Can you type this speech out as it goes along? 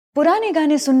पुराने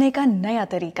गाने सुनने का नया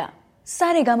तरीका।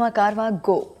 सारे गामा कारवा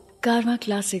गो। कारवा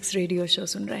क्लासिक्स रेडियो शो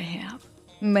सुन रहे हैं आप।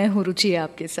 मैं हूँ रुचि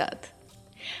आपके साथ।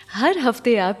 हर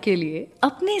हफ्ते आपके लिए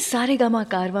अपने सारे गामा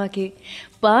कारवा के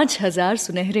 5000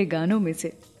 सुनहरे गानों में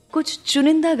से कुछ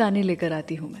चुनिंदा गाने लेकर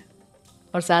आती हूँ मैं,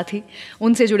 और साथ ही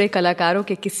उनसे जुड़े कलाकारों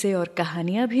के किस्से और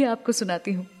कहानियां भी आपको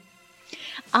सुनाती हूँ।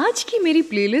 आज की मेरी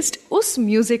प्लेलिस्ट उस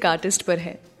म्यूजिक आर्टिस्ट पर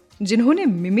है जिन्होंने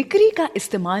मिमिक्री का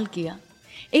इस्तेमाल किया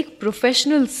एक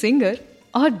प्रोफेशनल सिंगर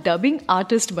और डबिंग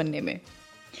आर्टिस्ट बनने में।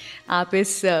 आप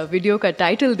इस वीडियो का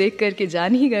टाइटल देख करके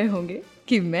जान ही गए होंगे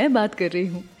कि मैं बात कर रही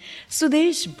हूँ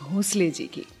सुदेश भोसले जी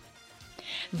की।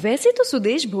 वैसे तो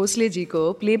सुदेश भोसले जी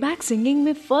को प्लेबैक सिंगिंग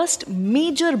में फर्स्ट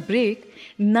मेजर ब्रेक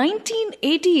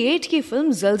 1988 की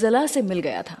फिल्म जलजला से मिल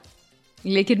गया था,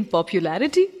 लेकिन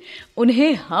पॉपुलैरिटी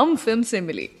उन्हें हम फिल्म से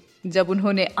मिली जब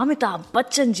उन्होंने अमिताभ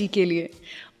बच्चन जी के लिए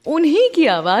उन्हीं की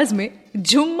आवाज में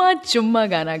जुम्मा चुम्मा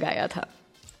गाना गाया था।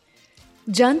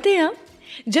 जानते हैं आप,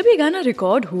 जब ये गाना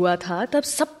रिकॉर्ड हुआ था तब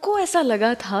सबको ऐसा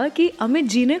लगा था कि अमित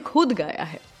जी ने खुद गाया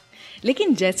है,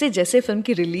 लेकिन जैसे जैसे फिल्म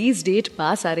की रिलीज डेट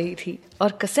पास आ रही थी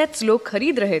और कैसेट्स लोग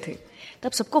खरीद रहे थे,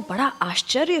 तब सबको बड़ा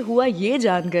आश्चर्य हुआ ये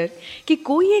जानकर कि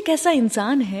कोई एक ऐसा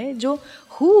इंसान है जो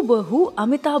हूबहू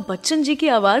अमिताभ बच्चन जी की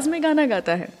आवाज में गाना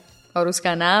गाता है, और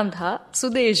उसका नाम था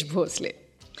सुदेश भोसले।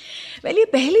 ये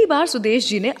पहली बार सुदेश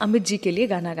जी ने अमित जी के लिए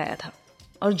गाना गाया था,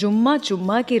 और जुम्मा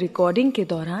चुम्मा की रिकॉर्डिंग के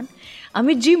दौरान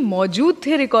अमित जी मौजूद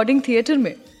थे रिकॉर्डिंग थिएटर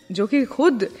में, जो कि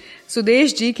खुद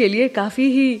सुदेश जी के लिए काफ़ी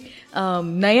ही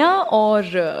नया और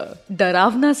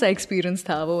डरावना सा एक्सपीरियंस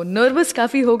था। वो नर्वस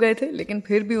काफ़ी हो गए थे, लेकिन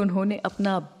फिर भी उन्होंने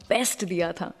अपना बेस्ट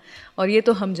दिया था, और ये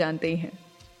तो हम जानते ही हैं।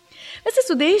 वैसे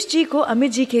सुदेश जी को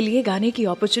अमित जी के लिए गाने की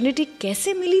अपॉर्चुनिटी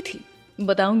कैसे मिली थी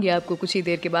बताऊंगी आपको कुछ ही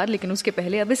देर के बाद, लेकिन उसके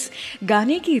पहले अब इस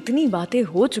गाने की इतनी बातें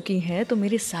हो चुकी हैं तो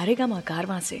मेरे सारे गामा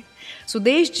कारवां से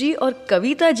सुदेश जी और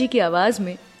कविता जी की आवाज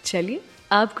में चलिए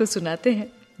आपको सुनाते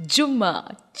हैं जुम्मा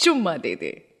चुम्मा दे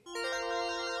दे।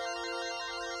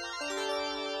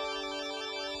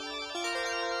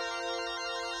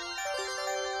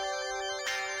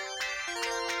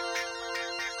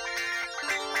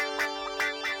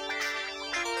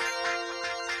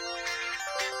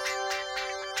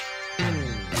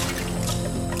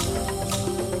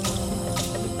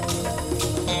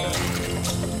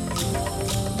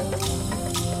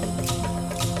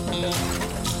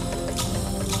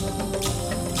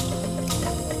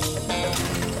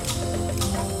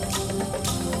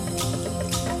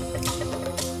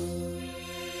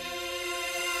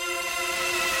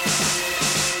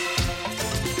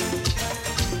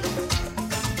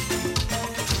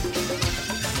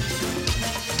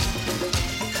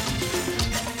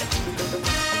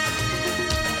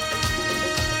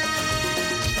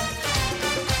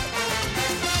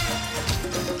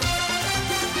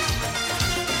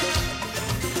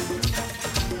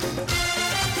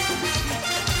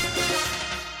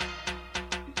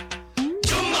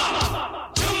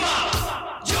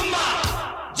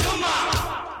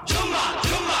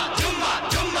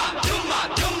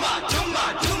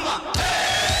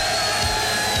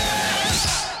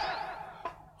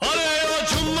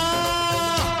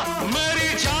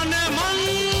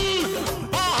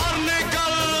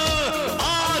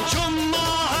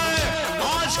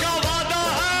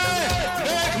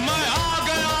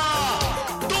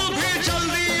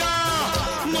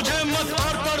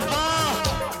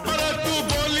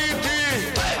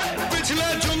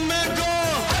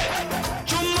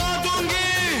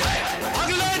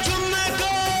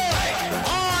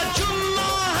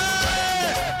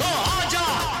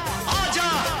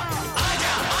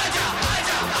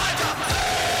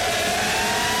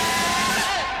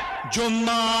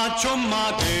 जुम्मा चुम्मा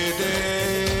दे दे,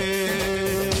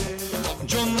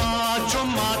 जुम्मा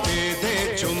चुम्मा दे दे,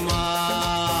 जुम्मा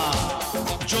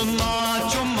जुम्मा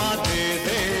चुम्मा दे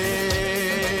दे,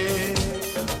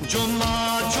 जुम्मा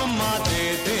चुम्मा दे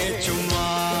दे, जुम्मा।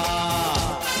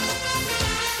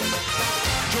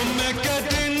 जुम्मे के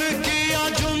दिन किया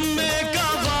जुम्मे का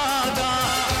वादा,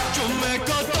 जुम्मे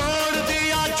को तोड़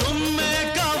दिया जुम्मे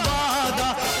का वादा,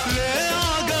 ले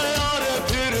आ गया रे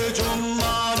फिर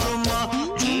जुम्मा जुम्मा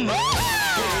जुम्मा।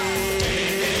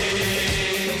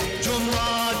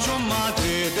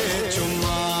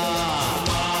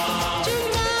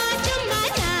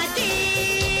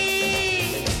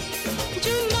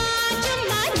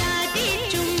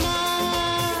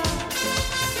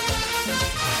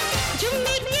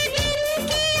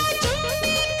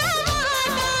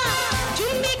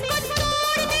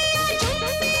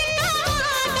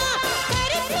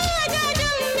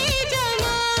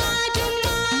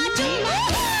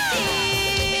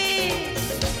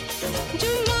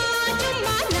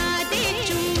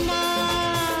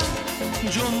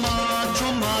 जुम्मा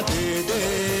चुम्मा दे दे,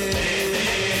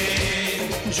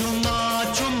 जुम्मा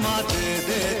चुम्मा दे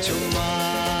दे चुम्मा।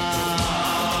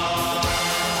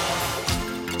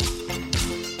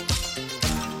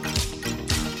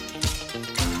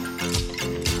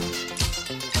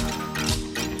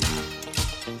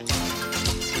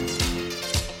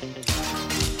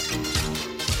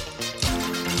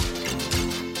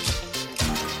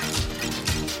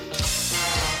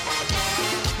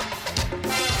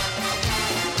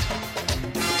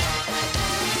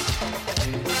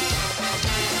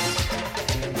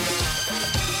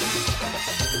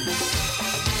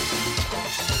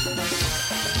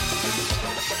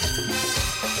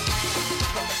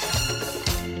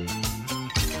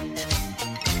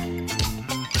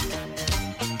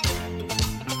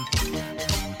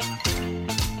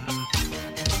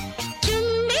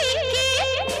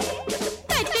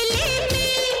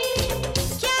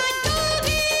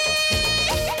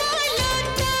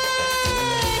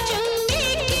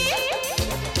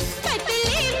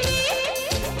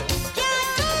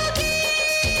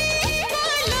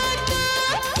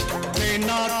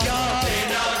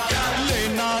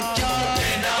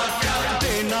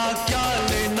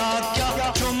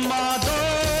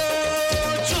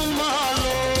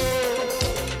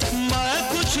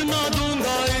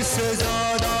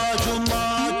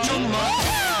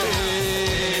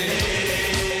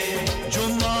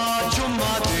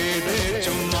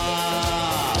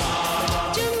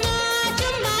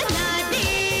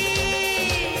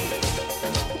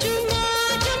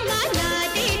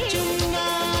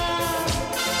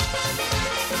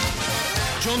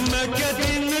 जुम्मे के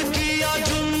दिन किया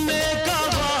जुम्मे का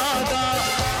वादा,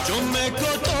 जुम्मे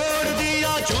को तोड़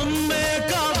दिया जुम्मे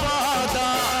का वादा।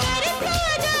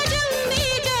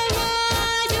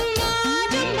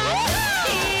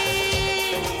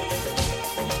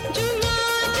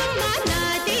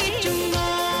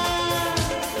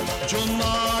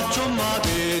 जुम्मा चुम्मा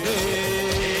दे दे,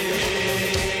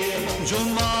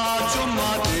 जुम्मा चुम्मा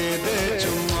दे दे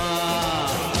चुम्मा,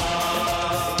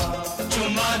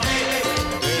 चुम्मा दे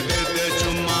दे दे दे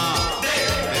चुम्मा, दे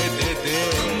दे दे दे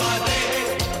चुम्मा, दे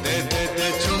दे दे दे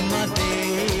चुम्मा, दे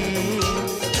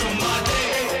चुम्मा दे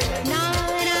ना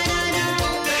ना ना ना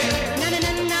दे ना ना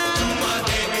ना ना चुम्मा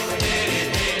दे दे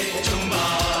दे चुम्मा।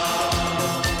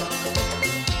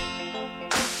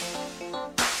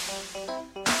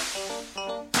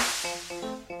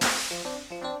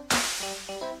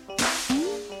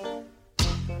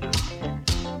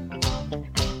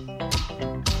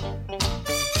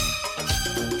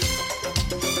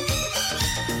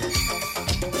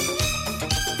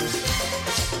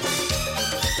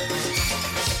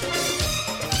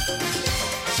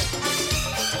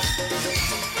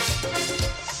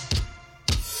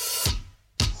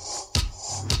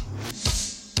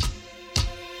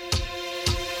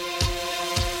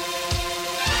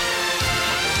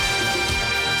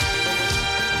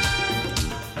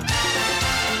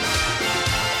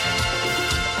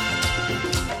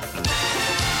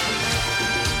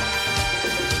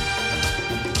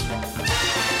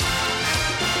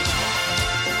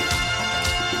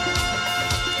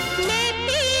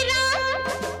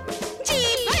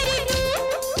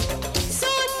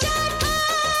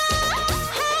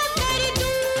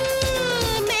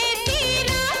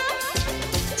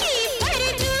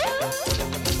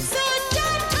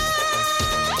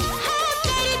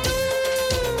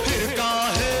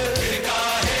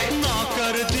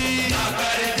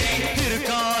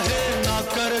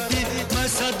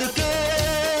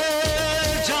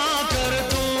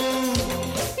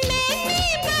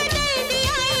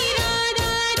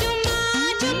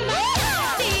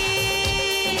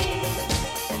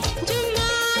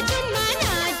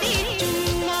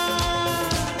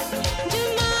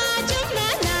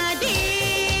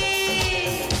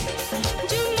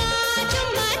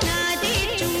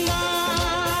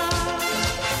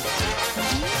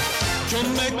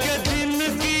 जुम्मे के दिन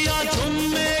किया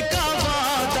जुम्मे का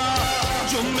वादा,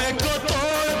 जुम्मे को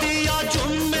तोड़ दिया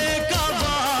जुम्मे का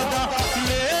वादा।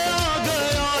 ले आ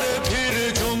गया रे फिर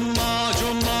जुम्मा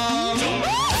जुम्मा,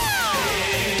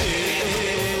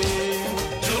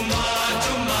 जुम्मा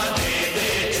जुम्मा दे दे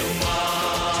जुम्मा,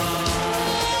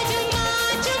 जुम्मा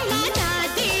जुम्मा ना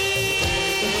दे,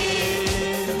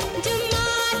 जुम्मा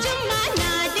जुम्मा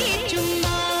ना दे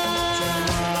जुम्मा,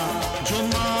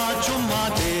 जुम्मा जुम्मा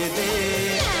दे दे,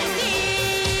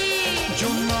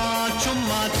 जुम्मा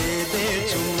चुम्मा दे दे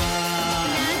चुम्मा।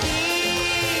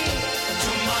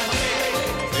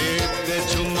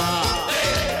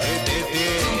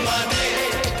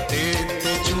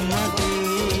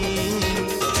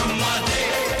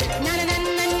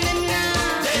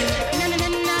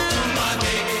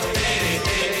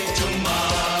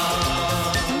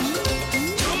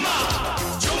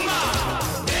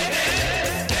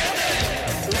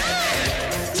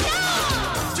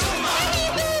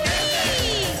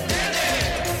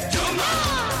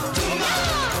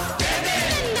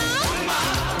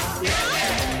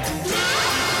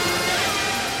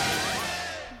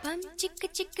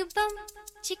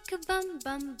 चिक बम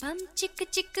बम बम चिक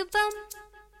चिक बम।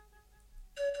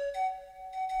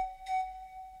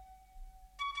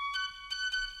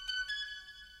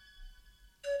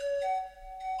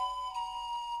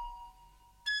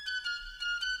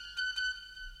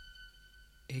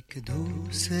 एक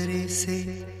दूसरे से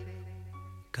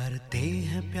करते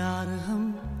हैं प्यार हम,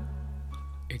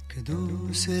 एक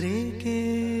दूसरे के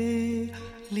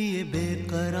लिए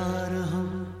बेकरार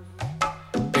हम।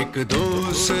 एक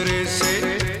दूसरे से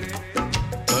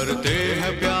करते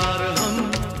हैं प्यार हम,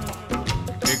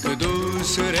 एक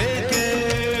दूसरे के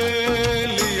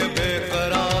लिए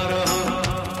बेकरार हम।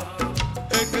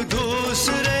 एक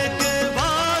दूसरे के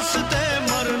वास्ते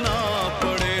मरना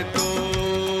पड़े तो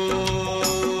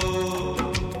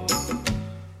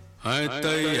हैं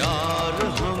तैयार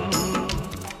हम,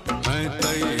 हैं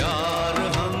तैयार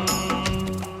हम।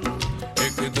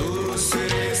 एक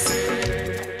दूसरे से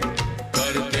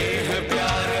करते हैं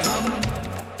प्यार हम,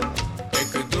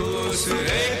 एक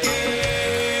दूसरे के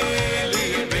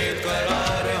लिए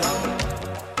बेकरार हम।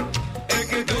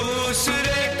 एक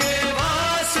दूसरे के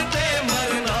वास्ते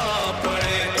मरना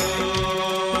पड़े तो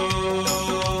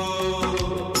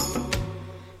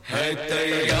है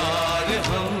तैयार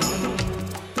हम,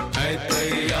 है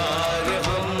तैयार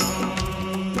हम।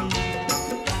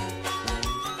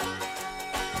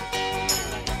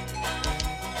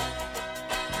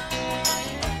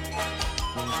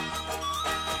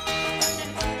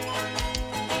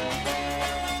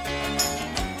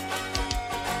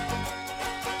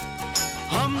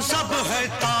 हम सब है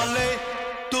ताले,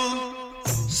 तू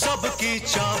सबकी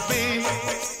चाबी।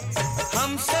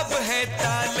 हम सब है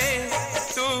ताले,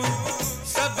 तू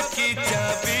सबकी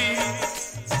चाबी।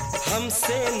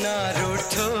 हमसे ना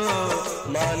रूठो,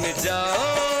 मान जाओ,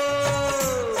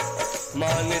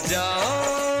 मान जाओ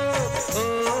ओ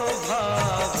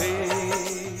भाभी।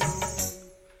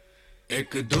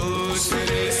 एक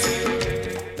दूसरे से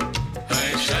है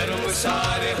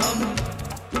शर्मसार हम,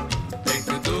 एक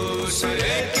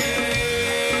दूसरे के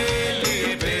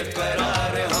लिए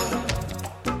बेकरार हम।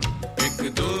 एक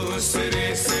दूसरे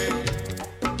से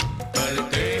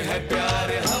करते हैं प्यार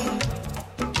हम,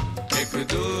 एक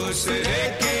दूसरे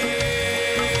के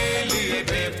लिए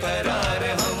बेकरार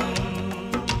हम।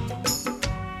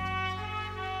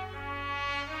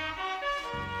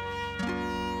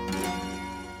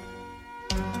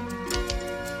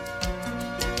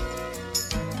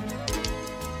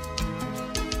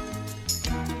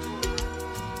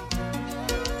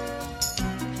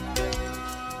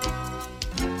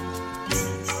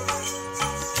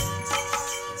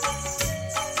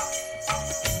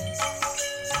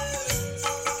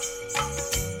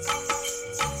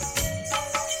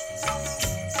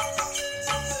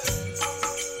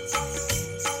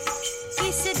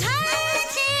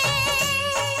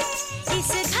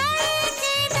 इस घर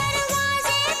के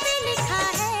दरवाजे पे लिखा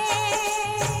है,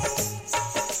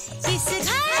 इस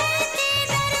घर के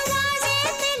दरवाजे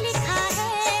पे लिखा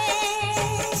है।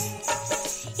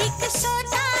 एक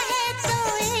सोता है तो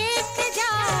एक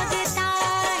जागता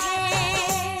है,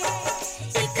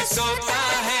 एक सोता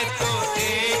है तो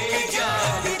एक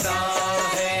जागता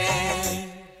है।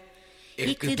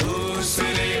 एक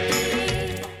दूसरे के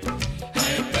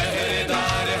है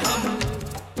पहरेदार हम,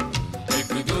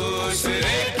 एक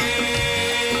दूसरे के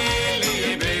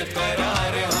लिए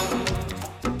बेकरार हम।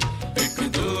 एक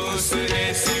दूसरे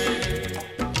से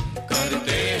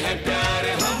करते हैं प्यार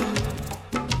हम,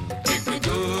 एक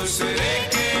दूसरे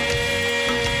के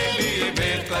लिए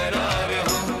बेकरार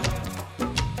हम।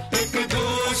 एक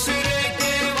दूसरे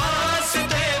के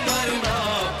वास्ते मरना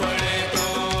पड़े तो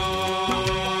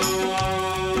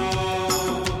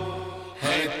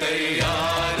है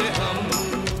तैयार हम,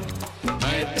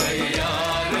 है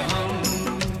तैयार हम।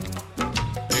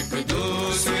 एक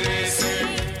दूसरे से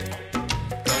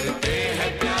करते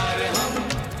हैं प्यार हम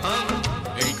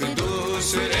एक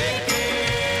दूसरे के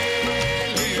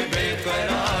लिए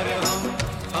बेकरार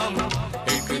हम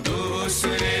एक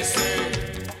दूसरे से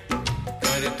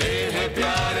करते हैं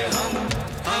प्यार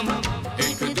हम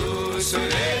एक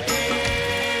दूसरे के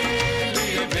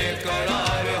लिए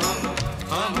बेकरार हम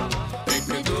एक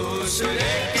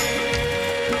दूसरे के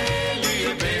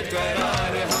लिए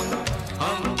बेकरार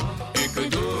हम एक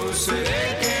दूसरे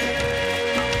के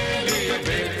लिए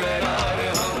बेकरार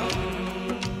हम।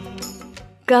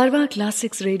 कारवां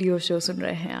क्लासिक्स रेडियो शो सुन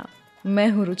रहे हैं आप, मैं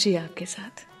हूं रुचि आपके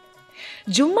साथ।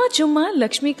 जुम्मा चुम्मा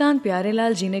लक्ष्मीकांत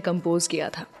प्यारेलाल जी ने कंपोज किया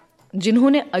था,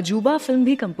 जिन्होंने अजूबा फिल्म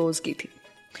भी कंपोज की थी।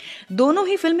 दोनों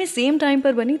ही फिल्में सेम टाइम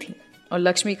पर बनी थी और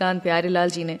लक्ष्मीकांत प्यारेलाल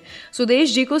जी ने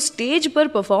सुदेश जी को स्टेज पर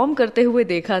परफॉर्म करते हुए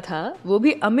देखा था, वो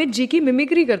भी अमित जी की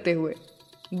मिमिक्री करते हुए।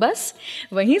 बस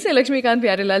वहीं से लक्ष्मीकांत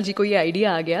प्यारेलाल जी को ये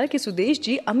आइडिया आ गया कि सुदेश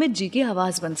जी अमित जी की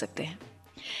आवाज़ बन सकते हैं।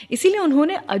 इसीलिए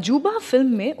उन्होंने अजूबा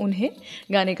फिल्म में उन्हें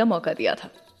गाने का मौका दिया था।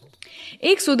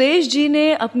 एक सुदेश जी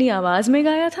ने अपनी आवाज़ में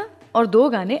गाया था और 2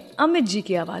 गाने अमित जी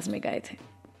की आवाज़ में गाए थे।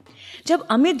 जब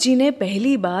अमित जी ने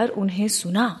पहली बार उन्हें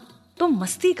सुना तो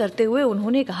मस्ती करते हुए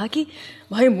उन्होंने कहा कि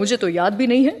भाई मुझे तो याद भी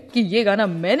नहीं है कि ये गाना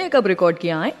मैंने कब रिकॉर्ड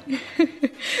किया है।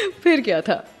 फिर क्या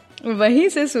था, वहीं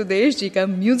से सुदेश जी का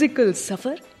म्यूजिकल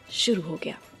सफ़र शुरू हो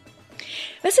गया।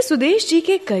 वैसे सुदेश जी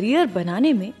के करियर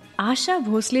बनाने में आशा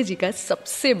भोसले जी का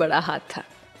सबसे बड़ा हाथ था।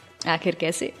 आखिर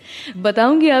कैसे,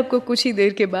 बताऊंगी आपको कुछ ही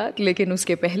देर के बाद, लेकिन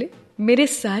उसके पहले मेरे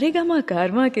सारेगामा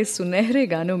कारवां के सुनहरे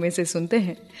गानों में से सुनते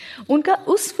हैं उनका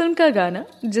उस फिल्म का गाना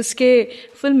जिसके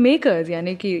फिल्म मेकर्स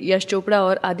यानी कि यश चोपड़ा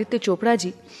और आदित्य चोपड़ा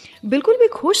जी बिल्कुल भी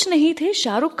खुश नहीं थे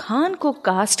शाहरुख खान को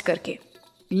कास्ट करके,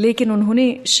 लेकिन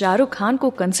उन्होंने शाहरुख खान को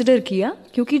कंसिडर किया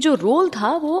क्योंकि जो रोल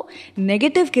था वो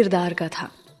नेगेटिव किरदार का था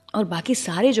और बाकी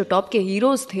सारे जो टॉप के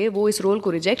हीरोज थे वो इस रोल को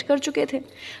रिजेक्ट कर चुके थे,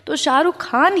 तो शाहरुख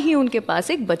खान ही उनके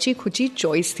पास एक बची खुची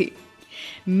चॉइस थी।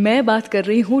 मैं बात कर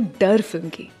रही हूँ डर फिल्म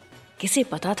की। किसे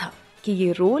पता था कि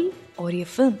ये रोल और ये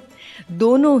फिल्म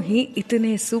दोनों ही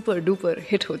इतने सुपर डुपर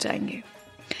हिट हो जाएंगे।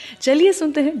 चलिए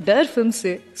सुनते हैं डर फिल्म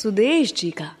से सुदेश जी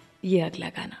का ये अगला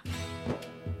गाना।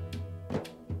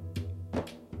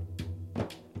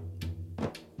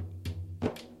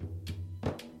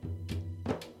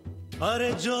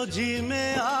 अरे जो जी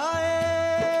में आए,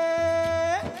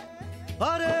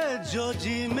 अरे जो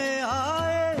जी में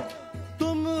आए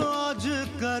तुम आज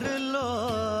कर लो,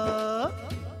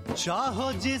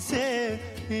 चाहो जिसे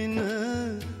इन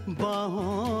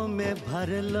बाहों में भर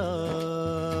लो।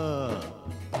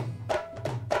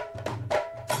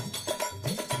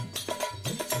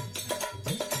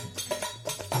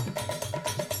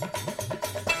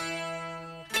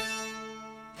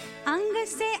 अंग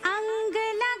से अंग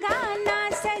लगाना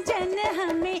सजन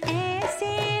हमें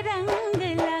ऐसे रंग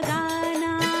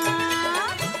लगाना,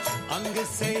 अंग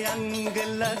से अंग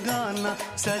लगाना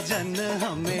सजन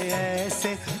हमें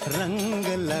ऐसे रंग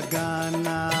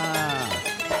लगाना।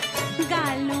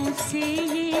 गालों से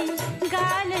ये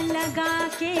गाल लगा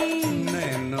के,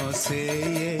 नैनों से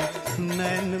ये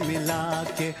नैन मिला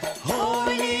के,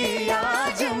 होली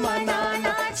आज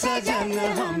मनाना सजन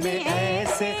हमें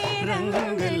ऐसे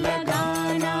रंग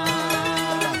लगाना।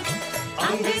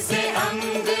 अंग से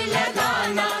अंग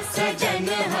लगाना सजन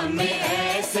हमें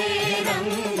ऐसे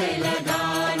रंग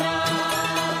लगाना।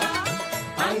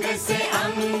 अंग से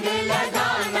अंग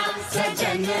लगाना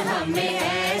सजन हमें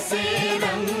ऐसे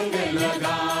रंग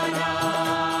लगाना।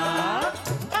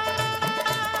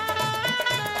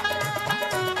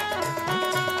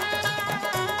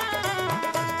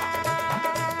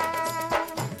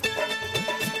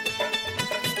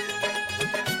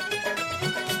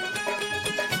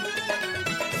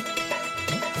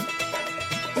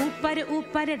 ऊपर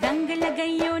ऊपर रंग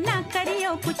लगाइयो ना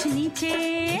करियो कुछ नीचे,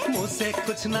 मुँह से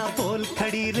कुछ ना बोल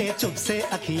खड़ी रे चुप से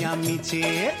अखियां मीचे।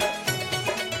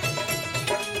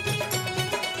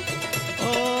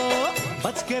 ओ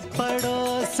बच के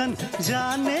पड़ोसन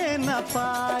जाने न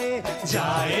पाए,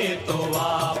 जाए तो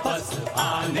वापस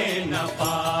आने न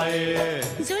पाए।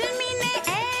 जुल्मी ने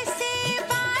ऐसे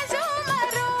बाजू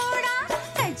मरोड़ा,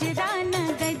 गजरा न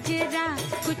गजरा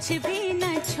कुछ भी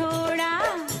न छोड़ा।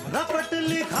 रपट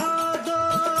लिखा दो,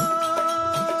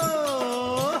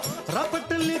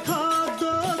 रपट लिखा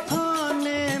दो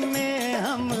थाने में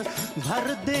हम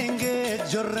भर देंगे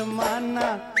जुर्माना।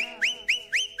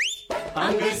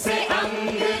 अंग से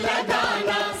अंग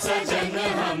लगाना सजन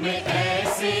हमें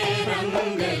ऐसे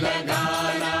रंग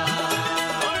लगाना।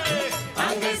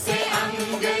 अंग से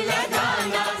अंग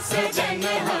लगाना सजन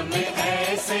हमें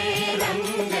ऐसे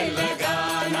रंग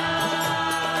लगाना।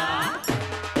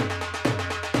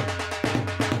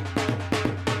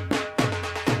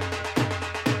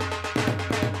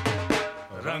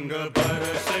 रंग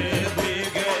बरसे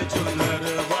भीगे चुनर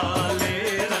वाले,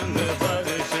 रंग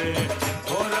बरसे,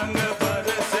 ओ रंग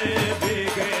बरसे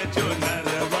भीगे चुनर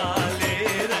वाले,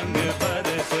 रंग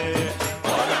बरसे,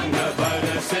 ओ रंग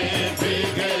बरसे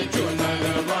भीगे चुनर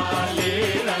वाले,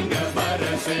 रंग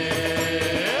बरसे।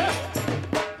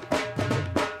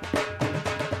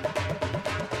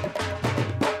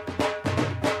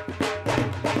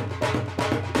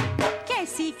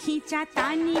 कैसी खींचा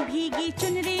तानी भीगी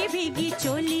चुनरी भीगी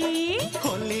चोली,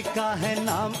 होली का है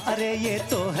नाम, अरे ये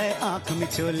तो है आंख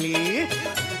मिचोली।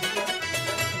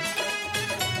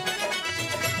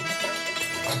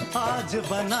 आज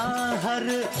बना हर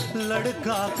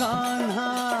लड़का कान्हा,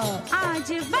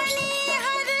 आज बनी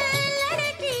हर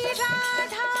लड़की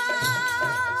राधा।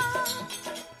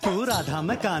 तू राधा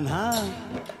में कान्हा।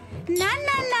 ना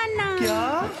ना ना ना।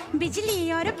 क्या?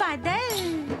 बिजली और बादल।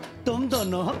 तुम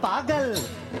दोनों हो पागल।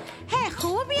 है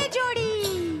खूब ये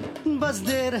जोड़ी। बस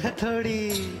देर है थोड़ी।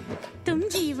 तुम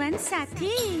जीवन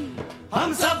साथी।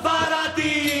 हम सब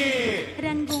बाराती।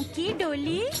 रंगों की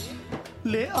डोली।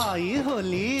 ले आई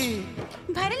होली।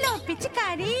 भर लो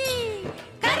पिचकारी।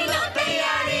 कर लो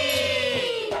तैयारी।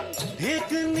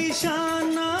 एक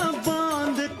निशाना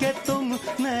बांध के तुम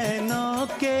नैनों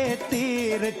के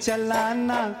तीर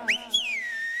चलाना।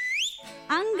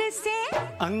 अंग से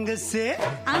अंग से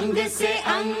अंग से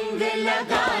अंग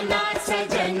लगाना,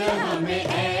 सजन हमें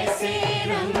ऐसे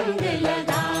रंग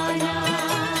लगाना।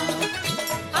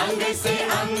 अंग से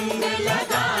अंग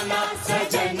लगाना,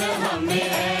 सजन हमें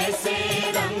ऐसे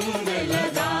रंग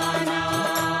लगाना।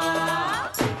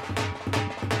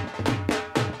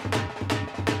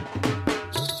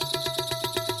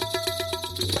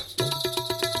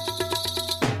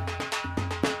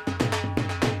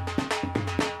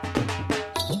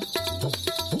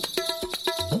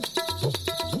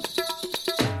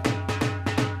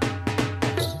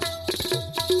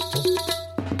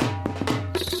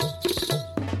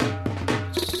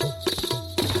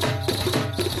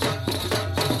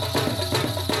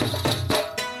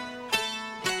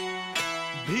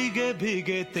 भीगे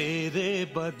भीगे तेरे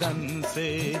बदन से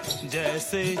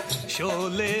जैसे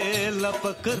शोले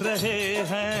लपक रहे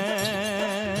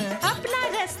हैं। अपना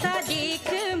रास्ता देख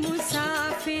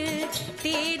मुसाफिर,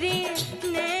 तेरे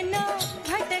नैनों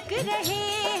भटक रहे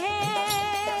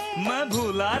हैं। मैं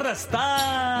भूला रास्ता,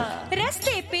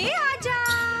 रास्ते पे आ जा।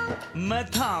 मैं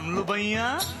थाम लूं भैया।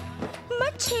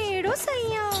 मत छेड़ो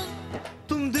सैया,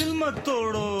 तुम दिल मत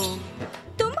तोड़ो।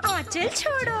 तुम आंचल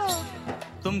छोड़ो।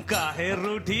 तुम काहे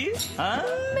रूठी? हाँ?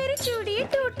 मेरी चूड़ी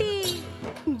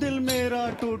टूटी। दिल मेरा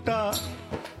टूटा।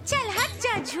 चल हट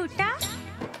जा झूठा।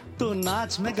 तो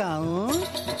नाच में गाऊं,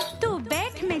 तू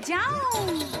बैठ में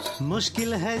जाऊं।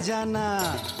 मुश्किल है जाना।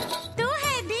 तू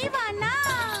है दीवाना।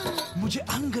 मुझे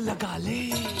अंग लगा ले,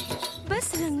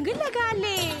 बस रंग लगा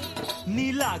ले।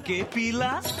 नीला के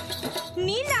पीला,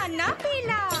 नीला ना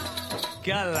पीला।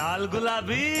 क्या लाल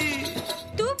गुलाबी?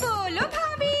 तू बोलो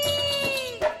भाभी।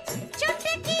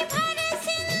 चुटकी भर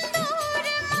सिंदूर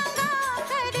मंगा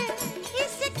कर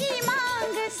इसकी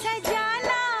मांग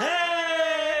सजाना।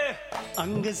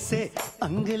 अंग से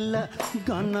अंग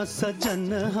लगाना,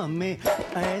 सजन हमें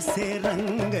ऐसे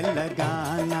रंग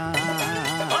लगाना।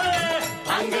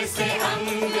 अंग से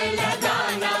अंग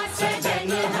लगाना,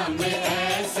 सजन हमें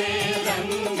ऐसे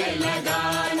रंग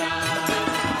लगाना।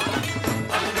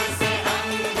 अंग से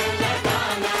अंग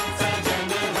लगाना,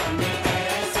 सजन हमें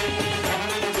ऐसे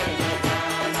रंग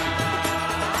लगाना।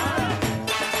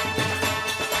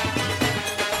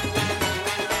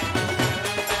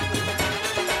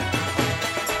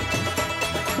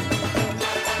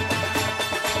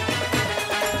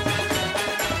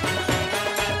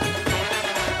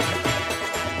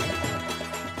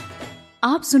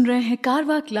 आप सुन रहे हैं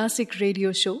कारवा क्लासिक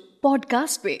रेडियो शो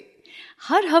पॉडकास्ट पे।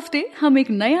 हर हफ्ते हम एक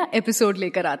नया एपिसोड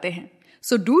लेकर आते हैं,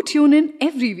 so do tune in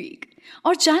every week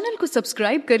और चैनल को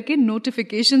सब्सक्राइब करके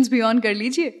नोटिफिकेशंस भी ऑन कर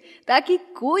लीजिए ताकि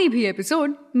कोई भी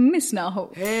एपिसोड मिस ना हो।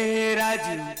 हे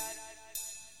राजू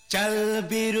चल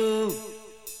बिरू,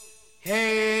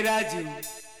 हे राजू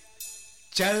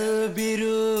चल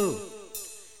बिरू।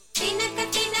 तिनक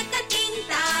तिनक तिन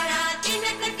तारा,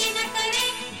 तिनक तिनक रे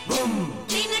बूम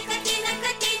तिनक तिनक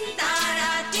तिन तारा,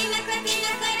 तिनक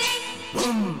तिनक रे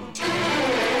बूम।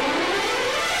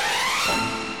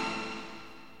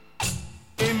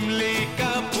 इमली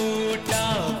का बूटा,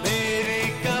 बेरी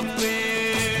का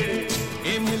पेड़,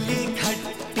 इमली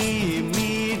खट्टी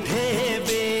मीठे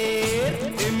बेर।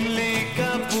 इमली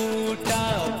का बूटा,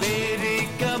 बेरी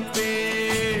का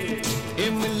पेड़,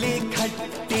 इमली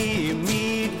खट्टी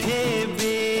मीठे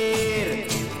बेर।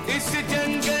 इस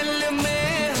जंगल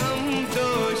में हम दो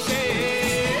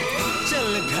शेर, चल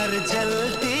घर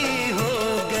जल्दी हो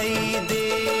गई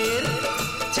देर।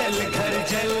 चल घर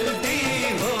जल्दी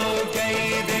हो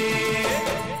गई देर।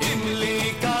 इमली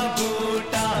का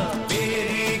बूटा,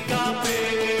 बेरी का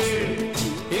पेड़,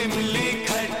 इमली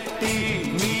खट्टी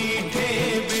मीठे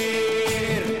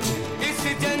बेर। इस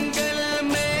जंगल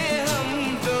में हम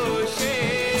दो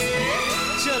शेर,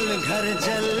 चल घर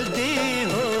जल्दी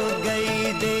हो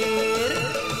गई देर।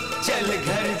 चल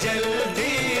घर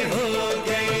जल्दी हो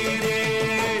गई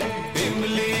देर।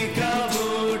 इमली का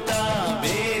बूटा,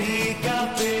 बेरी का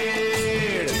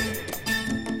पेड़।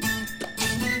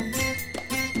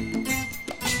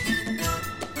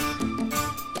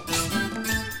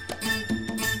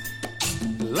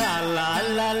 ला ला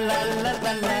ला ला ला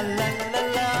ला ला ला ला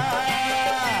ला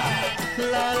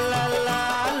ला ला ला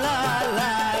ला ला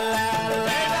ला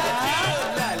ला।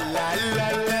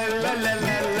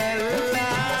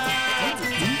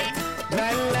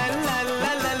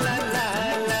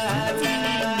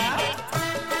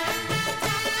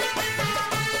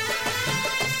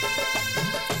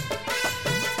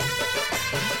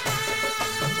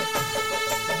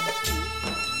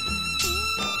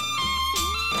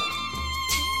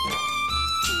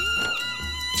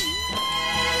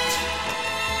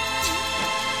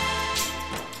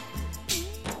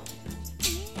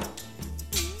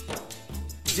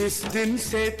 जिस दिन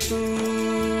से तू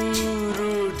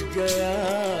रूठ गया,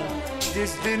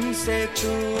 जिस दिन से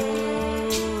तू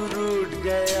रूठ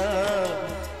गया,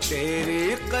 तेरी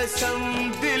कसम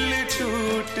दिल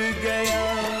टूट गया।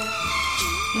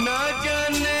 ना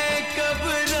जाने कब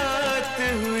रात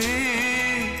हुई,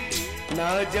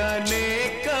 ना जाने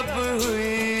कब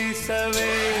हुई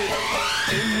सवेर।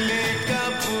 इमली का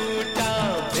बूटा,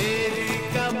 बेरी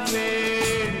का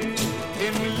पेड़,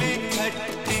 इमली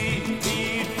खट्टी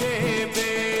मीठे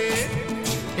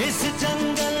बेर। इस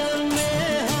जंगल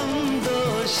में हम दो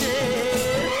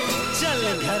शेर, चल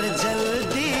घर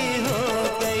जल्दी हो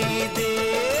गई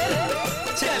देर,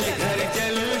 चल घर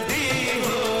जल्दी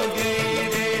हो गई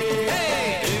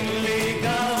देर। इमली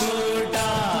का बूटा,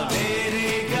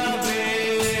 बेरी का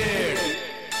पेड़।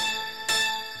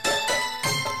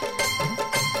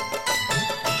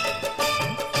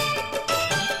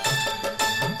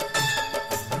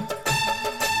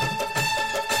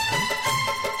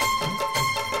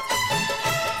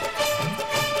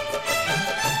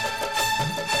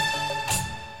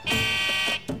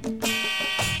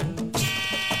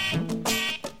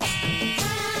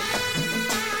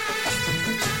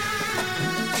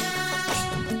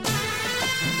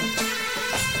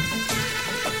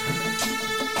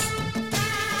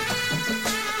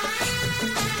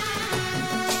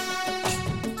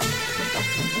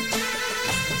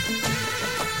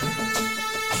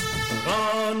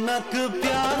 रौनक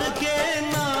प्यार के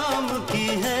नाम की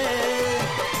है,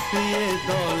 ये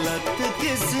दौलत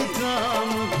किस काम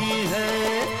की है।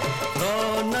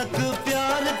 रौनक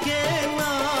प्यार के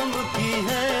नाम की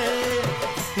है,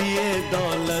 ये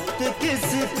दौलत किस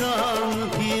काम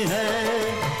की है।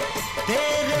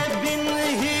 तेरे बिन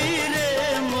हीरे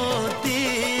मोती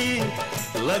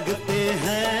लगते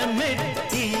हैं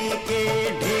मिट्टी के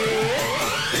ढेर।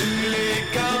 इमली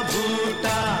का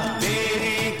बूटा,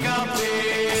 बेरी का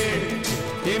पेड़,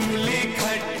 इमली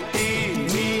खट्टी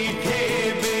मीठे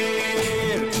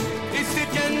बेर। इस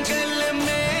जंगल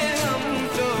में हम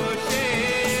दो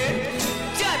शेर,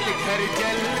 चल घर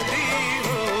जल्दी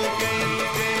हो गई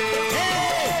देर,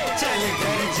 चल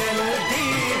घर जल्दी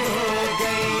हो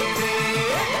गई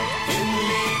देर।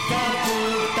 इमली का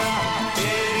बूटा,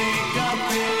 बेरी का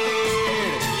पेड़।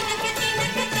 तिनक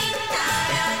तिनक तिन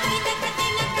तारा, तिनक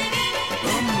तिनक रे,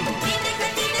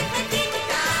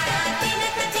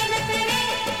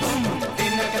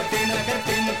 तिनक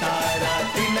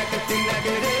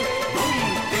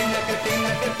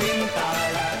तिनक तिन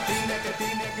तारा, तिनक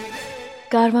तिनक रे।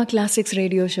 कारवां क्लासिक्स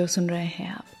रेडियो शो सुन रहे हैं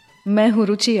आप। मैं हूं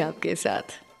रुचि आपके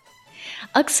साथ।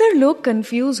 अक्सर लोग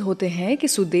कंफ्यूज होते हैं कि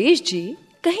सुदेश जी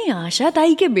कहीं आशा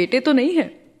ताई के बेटे तो नहीं हैं,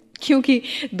 क्योंकि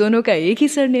दोनों का एक ही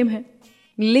सरनेम है।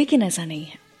 लेकिन ऐसा नहीं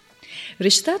है।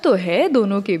 रिश्ता तो है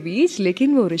दोनों के बीच,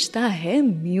 लेकिन वो रिश्ता है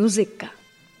म्यूजिक का।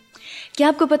 क्या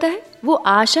आपको पता है, वो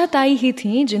आशा ताई ही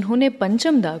थीं जिन्होंने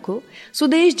पंचम दा को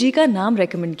सुदेश जी का नाम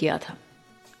रेकमेंड किया था।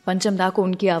 पंचम दा को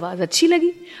उनकी आवाज़ अच्छी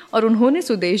लगी और उन्होंने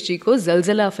सुदेश जी को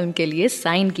जलजला फिल्म के लिए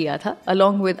साइन किया था,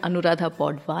 along with Anuradha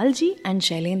Paudwal ji and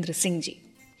Shailendra Singh ji.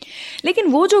 लेकिन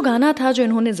वो जो गाना था जो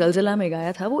इन्होंने जलजला में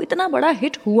गाया था, वो इतना बड़ा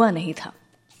हिट हुआ नहीं था।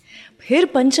 फिर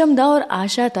पंचम दा और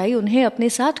आशा ताई उन्हें अपने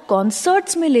साथ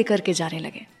कॉन्सर्ट्स में लेकर के जाने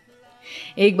लगे।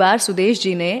 एक बार सुदेश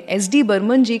जी ने SD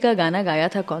बर्मन जी का गाना गाया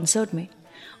था कॉन्सर्ट में,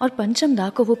 और पंचम दा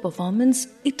को वो परफॉर्मेंस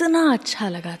इतना अच्छा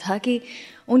लगा था कि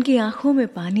उनकी आंखों में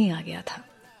पानी आ गया था।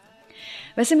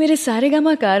 वैसे मेरे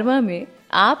सारेगामा कारवां में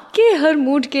आपके हर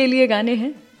मूड के लिए गाने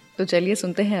हैं, तो चलिए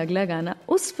सुनते हैं अगला गाना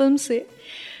उस फिल्म से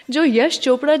जो यश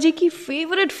चोपड़ा जी की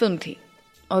फेवरेट फिल्म थी,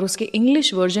 और उसके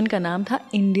इंग्लिश वर्जन का नाम था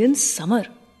इंडियन समर।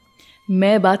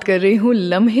 मैं बात कर रही हूँ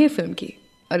लम्हे फिल्म की,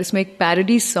 और इसमें एक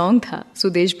पैरोडी सॉन्ग था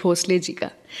सुदेश भोसले जी का।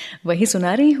 वही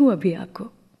सुना रही हूँ अभी आपको,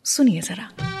 सुनिए जरा।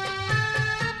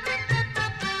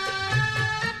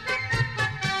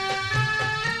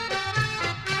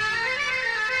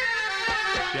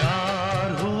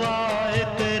 प्यार हुआ,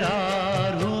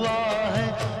 इकरार हुआ है,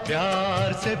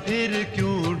 प्यार से फिर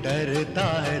क्यों डरता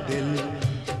है दिल।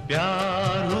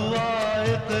 प्यार हुआ,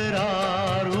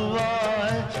 इकरार हुआ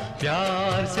है,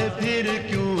 प्यार से फिर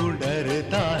क्यों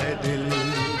डरता है दिल।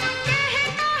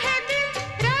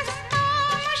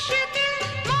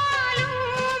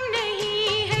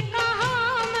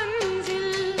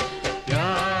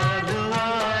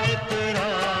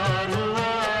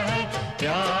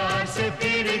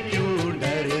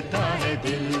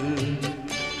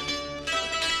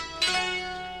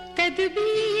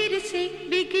 तकदीर से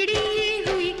बिगड़ी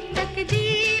हुई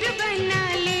तकदीर बना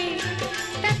ले,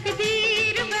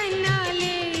 तकदीर बना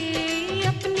ले।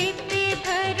 अपने पे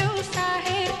भरोसा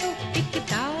है तो एक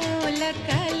दाव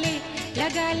लगा ले,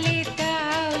 लगा ले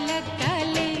दाव लगा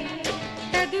ले।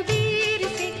 तकदीर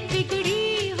से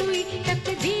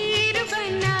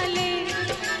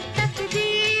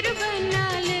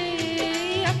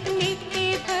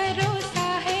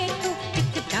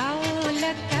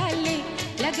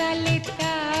लगा ले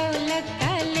ताव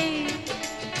लगा ले।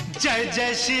 जय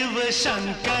जय शिव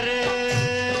शंकर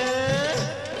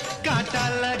कांटा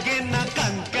लगे न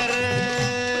कंकर।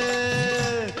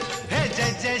 हे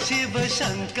जय जय शिव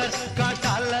शंकर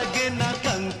कांटा लगे न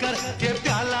कंकर। के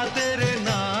प्याला तेरे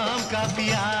नाम का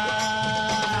पिया।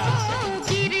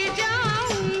 गिर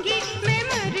जाऊंगी मैं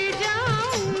मर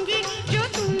जाऊंगी जो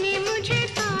तूने मुझे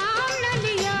थाम न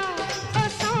लिया। ओ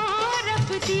सौरभ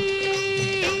दी।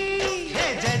 हे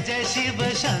जय जय शिव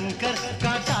शंकर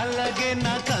कांटा लगे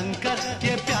न कंकर।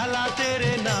 के प्याला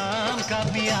तेरे नाम का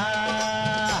पिया।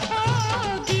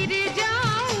 गिर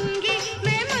जाऊंगी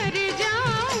मैं मर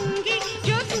जाऊंगी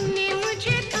जो तूने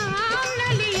मुझे थाम न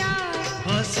लिया।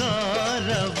 हो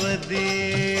सौरभ दे।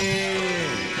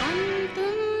 हम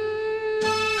तुम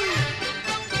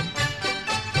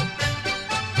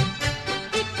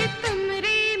एक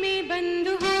कमरे में बंद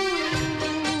हो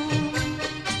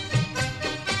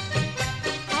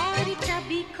और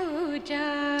चाबी खो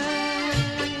जाए।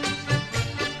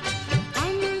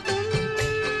 हम तुम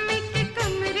एक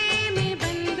कमरे में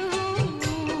बंद हो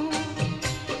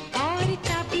और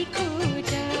चाबी खो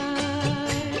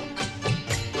जाए।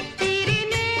 तेरे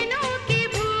नैनों की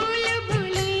भूल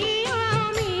भुलैया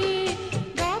में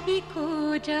बॉबी खो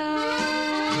जाए।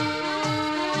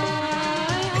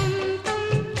 हम तुम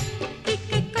एक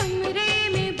कमरे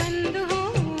में बंद हो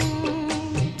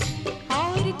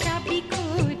और चाबी खो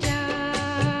जाए।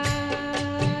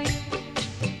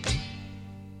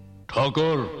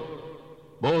 ठाकुर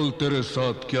बोल तेरे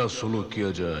साथ क्या सुलूक किया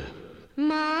जाए।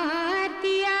 मार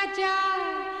दिया जाए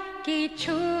कि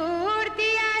छोड़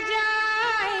दिया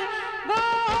जाए।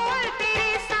 बोल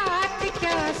तेरे साथ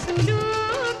क्या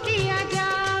सुलूक किया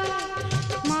जाए।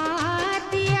 मार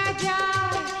दिया जाए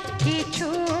कि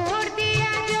छोड़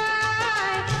दिया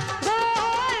जाए।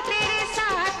 बोल तेरे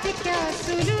साथ क्या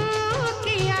सुलूक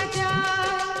किया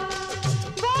जाए।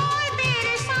 बोल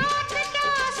तेरे साथ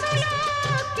क्या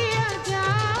सुलूक किया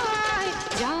जाए।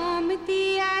 जाम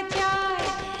दिया जाए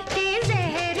कि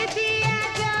जहर दिया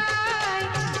जाए।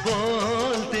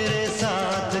 बोल तेरे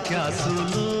साथ क्या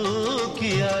सुलूक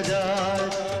किया जाए।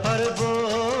 अरे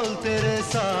बोल तेरे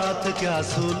साथ क्या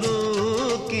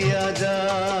सुलूक किया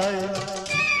जाए।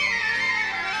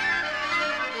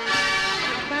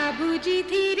 बाबूजी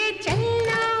धीरे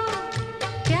चलना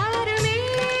प्यार में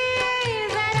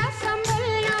जरा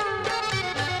संभलना।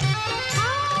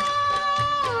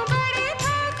 हाँ बड़े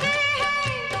धोखे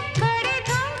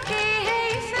हैं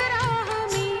इस राह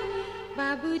में।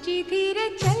 बाबूजी धीरे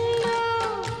चलना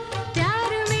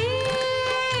प्यार में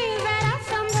जरा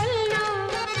संभलना।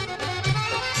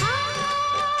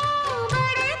 हाँ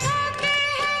बड़े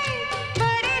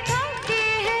धोखे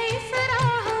हैं इस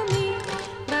राह में।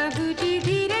 बाबूजी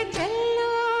धीरे चलो।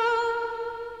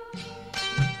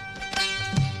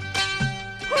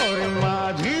 और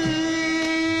माझी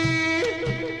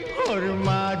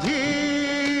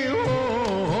हो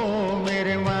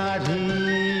मेरे माझी।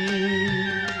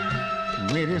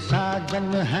 मेरे साजन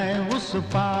है उस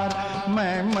पार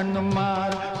मैं मन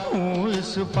मार हूँ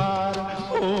इस पार।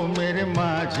 ओ मेरे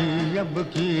माझी अब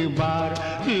की बार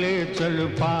ले चल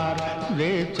पार।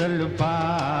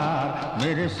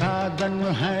 मेरे साजन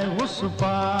है उस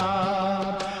पार।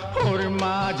 और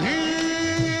माझी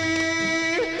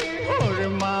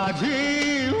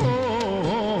हो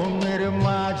मेरे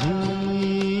माझी।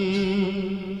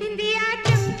 बिंदिया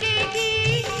चमकेगी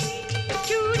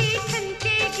चूड़ी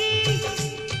खनकेगी।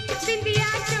 बिंदिया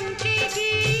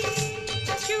चमकेगी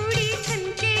चूड़ी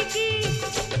खनकेगी।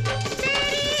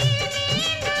 तेरी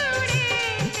नींद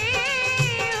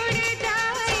उड़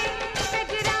जाए।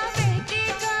 गजरा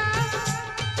महकेगा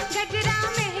गजरा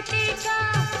महकेगा।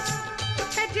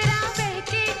 गजरा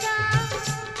महकेगा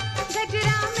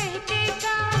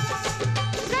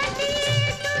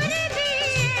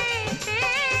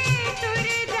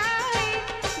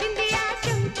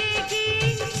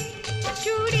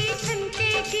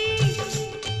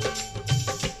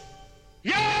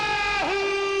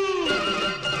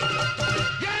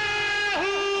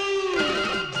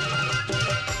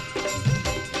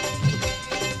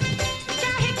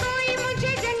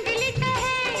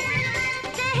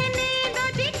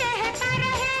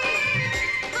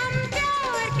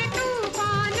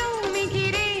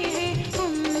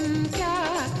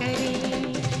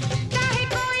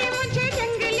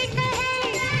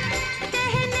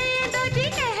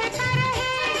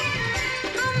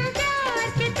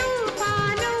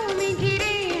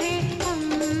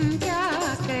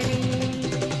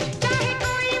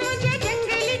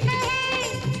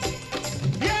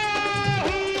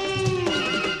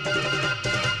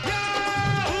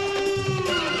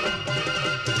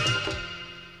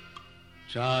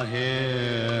चाहे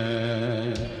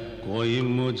कोई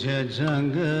मुझे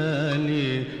जंगली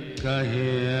कहे,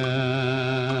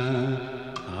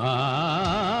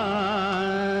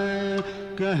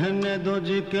 कहने दो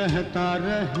जी कहता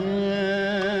रहे,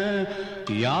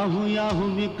 याहू याहू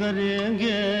भी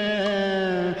करेंगे,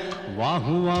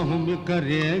 वाहू वाहू भी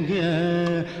करेंगे,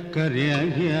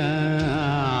 करेंगे।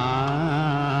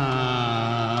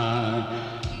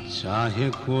 चाहे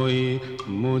कोई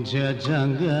मुझे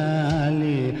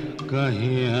जंगली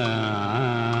कहे,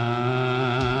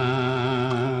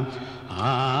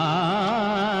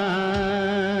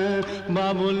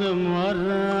 बाबुल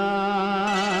मोरा।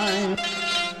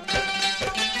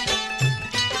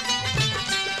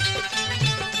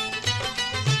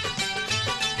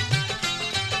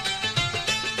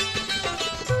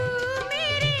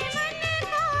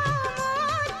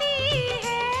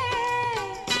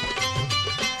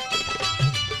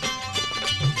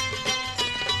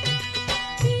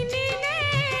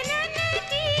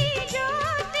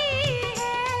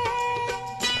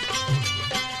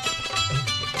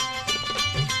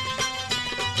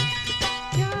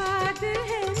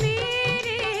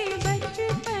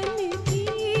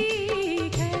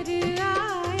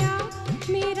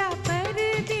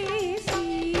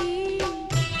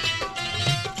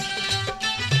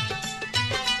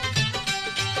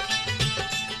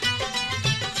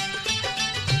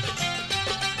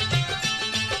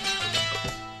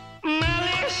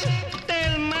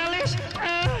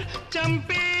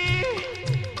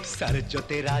 सर जो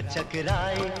तेरा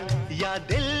चकराए या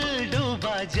दिल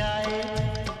डूबा जाए,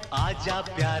 आजा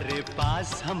प्यारे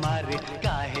पास हमारे,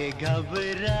 काहे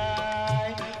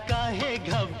घबराए, काहे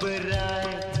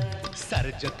घबराए।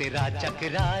 सर जो तेरा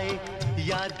चकराए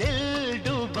या दिल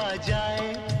डूबा जाए,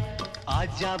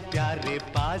 आजा प्यारे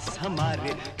पास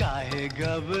हमारे, काहे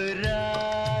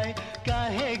घबराए,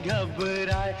 काहे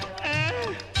घबराए।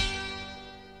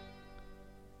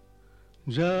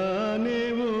 जाने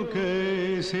वो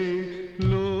कैसे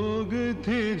लोग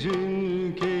थे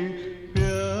जिनके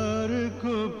प्यार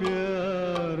को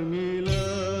प्यार मिला,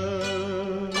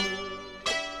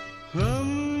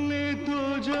 हमने तो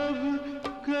जब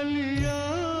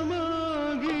कलियां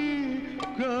मांगी,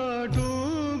 कांटों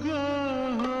का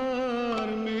हार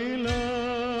मिला।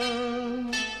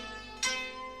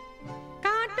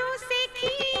 कांटों से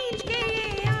खींच के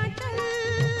आंचल,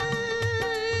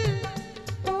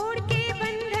 तोड़ के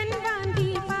बंधन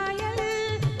बांधी पायल,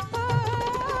 ओ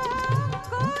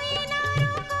कोई ना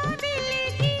रोको दिल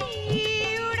की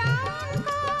उड़ान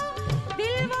को,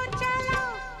 दिल वो चला।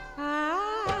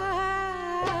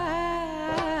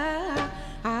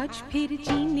 आज फिर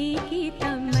जीने की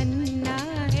तमन्ना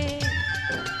है,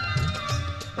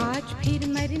 आज फिर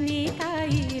मरने का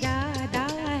इरादा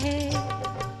है,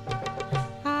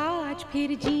 आज फिर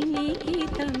जीने की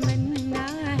तमन्ना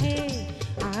है,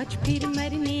 आज फिर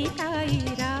मरने का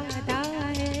इरादा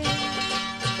है।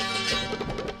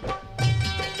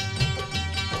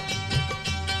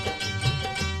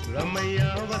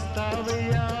 रमैया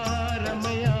वस्तावैया,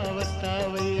 रमैया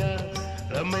वस्तावैया,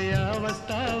 रमैया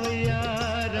वस्तावैया,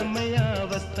 रमैया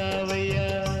वस्तावैया।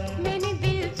 मैंने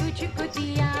दिल तुझको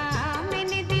दिया,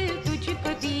 मैंने दिल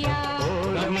तुझको दिया,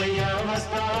 रमैया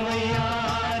वस्तावैया,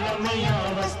 रमैया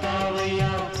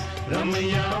वस्तावैया,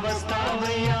 रमैया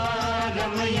वस्तावैया,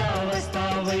 रमैया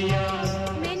वस्तावैया।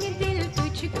 मैंने दिल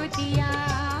तुझको दिया,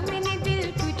 मैंने दिल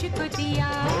तुझको दिया,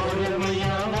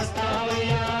 रमैया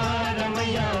वस्तावैया,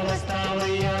 रमैया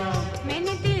वस्तावैया,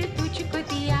 मैंने दिल तुझको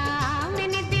दिया,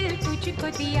 मैंने दिल तुझको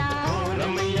दिया,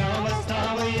 रमैया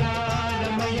वस्तावैया,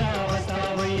 रमैया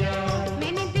वस्तावैया।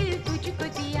 मैंने दिल तुझको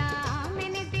दिया,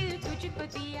 मैंने दिल तुझको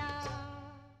दिया।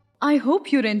 I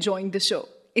hope your enjoying the show.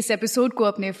 इस एपिसोड को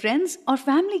अपने फ्रेंड्स और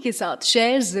फैमिली के साथ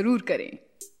शेयर जरूर करें।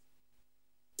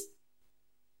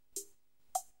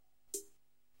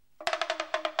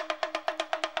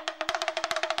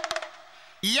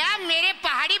 या मेरे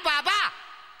पहाड़ी बाबा,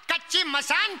 कच्ची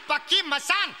मसान पक्की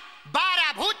मसान,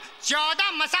 12 भूत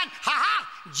 14 मसान, हा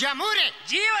जमू रे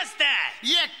जी उस्ताद,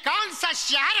 ये कौन सा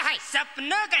शहर है?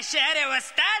 सपनों का शहर है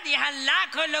उस्ताद। यहाँ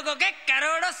लाखों लोगों के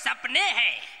करोड़ों सपने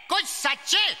हैं, कुछ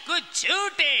सच्चे कुछ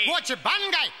झूठे, कुछ बन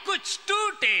गए कुछ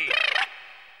टूटे।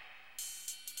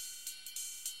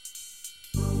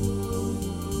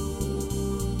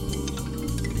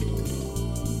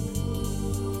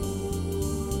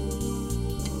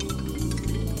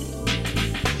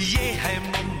 ये है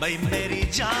मुंबई मेरी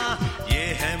जान, ये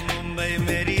है मुंबई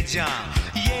मेरी जान,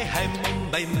 ये है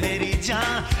मुंबई मेरी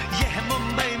जान, ये है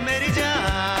मुंबई मेरी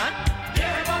जान, ये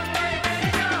है मुंबई मेरी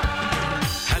जान।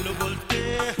 हेलो बोलते,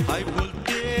 हाय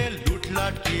बोलते, लूट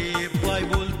लाट के बाय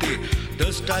बोलते,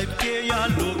 10 टाइप के यहाँ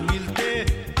लोग मिलते,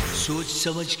 सोच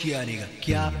समझ के आने का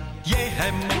क्या? ये है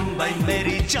मुंबई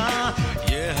मेरी जान,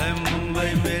 ये है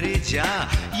मुंबई मेरी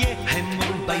जान, ये है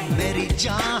मुंबई मेरी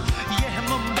जान, ये है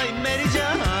मुंबई मेरी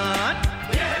जान,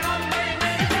 ये है मुंबई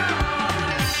मेरी जान।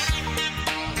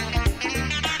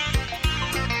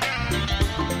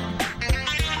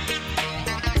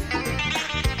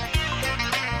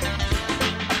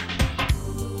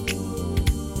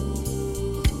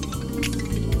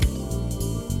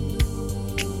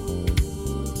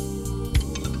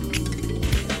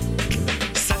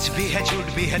 है झूठ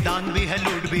भी है, दान भी है,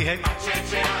 लूट भी है,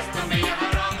 अच्छे रास्तों में यहाँ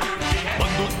रॉन्ग रूट भी है।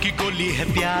 बंदूक की गोली है,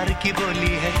 प्यार की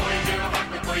बोली है, कोई बेवफा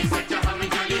कोई सच्चा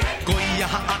हमजोली है। कोई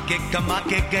यहाँ आके कमा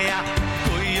के गया,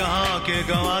 कोई यहाँ आके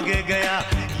गवा के गया।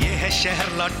 ये है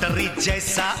शहर लॉटरी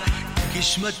जैसा,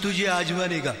 किस्मत तुझे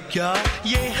आजमानेगा क्या?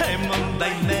 ये है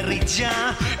मुंबई मेरी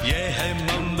जान, ये है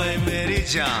मुंबई मेरी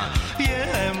जान, ये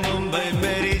है मुंबई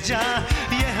मेरी जान,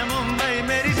 ये है मुंबई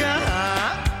मेरी जान।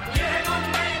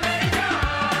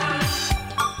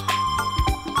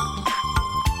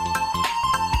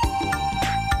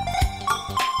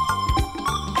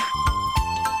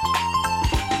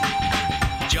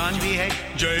 भी है,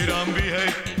 जयराम भी है,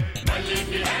 मलिक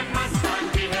भी है, मस्तान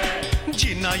भी है।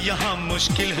 जीना यहाँ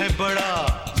मुश्किल है बड़ा,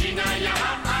 जीना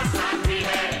यहाँ आसान भी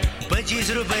है।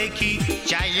 25 रुपए की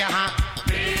चाय यहाँ,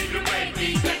 1 रुपए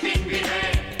की कटिंग भी है।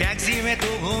 टैक्सी में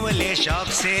तू घूम ले शौक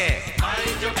से,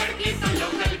 आई जो की तो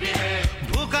लोकल भी है।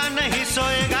 भूखा नहीं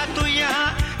सोएगा तू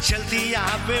यहाँ, चलती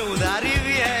यहाँ पे उधारी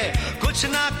भी है। कुछ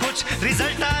ना कुछ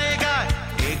रिजल्ट आएगा,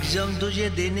 एग्जाम तुझे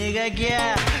देने का क्या?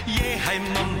 ये है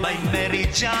मुंबई मेरी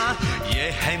जान, ये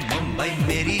है मुंबई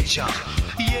मेरी जान,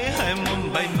 ये है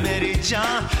मुंबई मेरी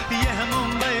जान, ये है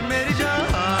मुंबई मेरी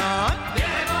जान, ये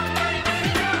है मुंबई मेरी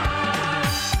जान।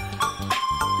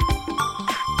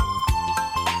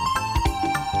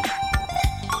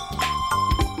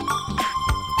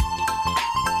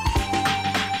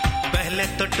 पहले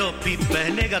तो टोपी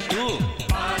पहनेगा तू,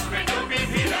 बाद में टोपी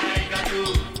भिराएगा तू,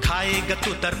 खाएगा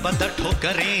तू दरबदर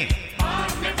ठोकरें,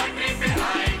 बाद में पटरी पे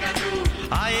आएगा तू।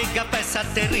 आएगा पैसा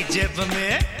तेरी जेब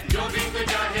में, जो भी तू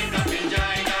चाहेगा मिल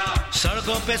जाएगा।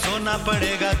 सड़कों पे सोना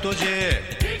पड़ेगा तुझे,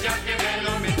 जाके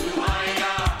महलों में तू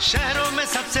आएगा। शहरों में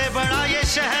सबसे बड़ा ये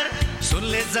शहर, सुन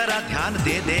ले जरा ध्यान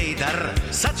दे दे इधर।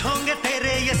 सच होंगे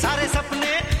तेरे ये सारे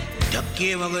सपने,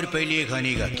 धक्के मगर पहले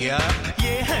खाने का क्या?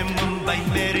 ये है मुंबई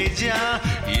मेरी जान,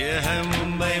 ये है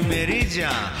मुंबई मेरी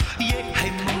जान, ये है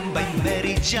मुंबई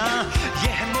मेरी जान,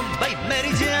 ये है मुंबई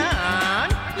मेरी जान,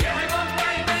 ये है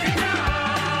मुंबई मेरी जान।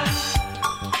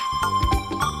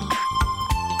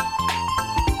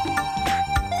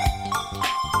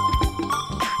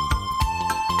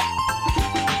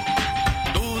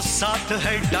 तू साथ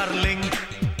है डार्लिंग,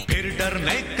 फिर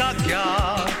डरने का क्या?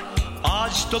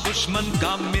 आज तो दुश्मन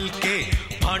का मिलके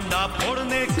भांडा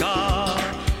फोड़ने का,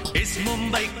 इस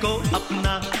मुंबई को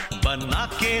अपना बना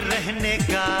के रहने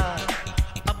का,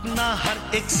 अपना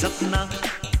हर एक सपना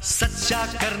सच्चा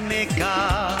करने का,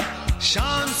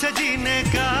 शान से जीने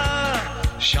का,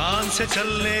 शान से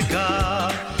चलने का,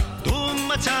 धूम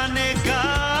मचाने का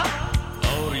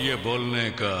और ये बोलने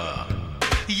का।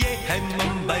 ये है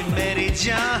मुंबई मेरी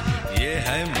जान, ये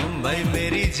है मुंबई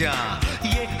मेरी जान,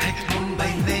 ये है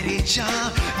मुंबई मेरी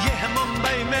जान, ये है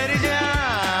मुंबई मेरी जान,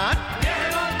 ये है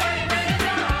मुंबई मेरी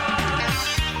जान।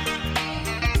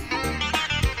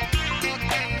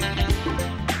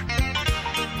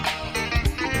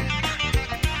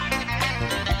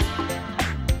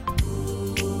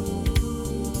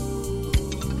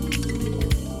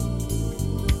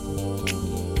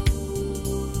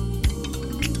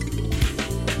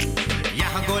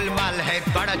 यहाँ गोलमाल है,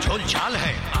 बड़ा झोल झाल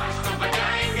है, आज तो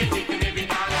बजाएंगे जितने भी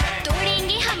ताल है।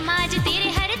 तोड़ेंगे हम आज तेरे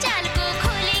हर चाल को,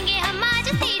 खोलेंगे हम आज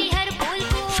तेरी हर पोल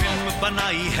को। फिल्म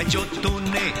बनाई है जो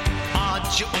तूने,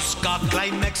 आज उसका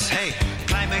क्लाइमैक्स है,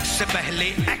 क्लाइमैक्स से पहले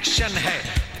एक्शन है,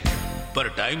 पर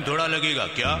टाइम थोड़ा लगेगा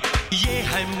क्या? ये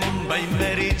है मुंबई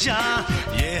मेरी जान,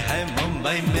 ये है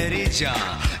मुंबई मेरी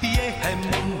जान, ये है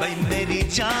मुंबई मेरी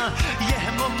जान, ये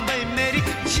है मुंबई मेरी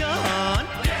जान,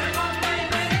 ये है मुंबई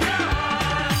मेरी जान।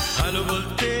 हेलो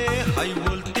बोलते, हाय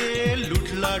बोलते, लूट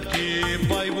लाट के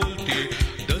बाय बोलते,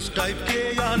 10 टाइप के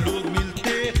यहाँ लोग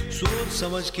मिलते, सोच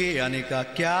समझ के आने का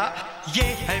क्या? ये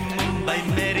है मुंबई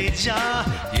मेरी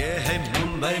जान, ये है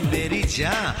मुंबई मेरी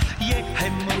जान, ये है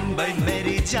मुंबई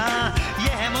मेरी जान,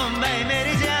 ये है मुंबई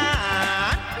मेरी जान,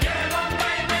 ये है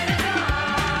मुंबई मेरी जान।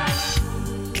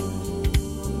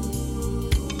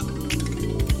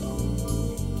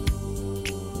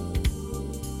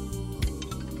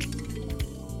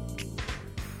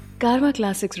 कारवा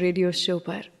क्लासिक्स रेडियो शो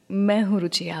पर मैं हूं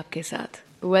रुचि आपके साथ।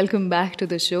 Welcome back to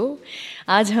the show.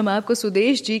 आज हम आपको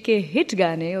सुदेश जी के हिट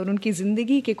गाने और उनकी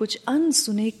जिंदगी के कुछ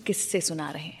अनसुने किस्से सुना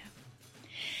रहे हैं।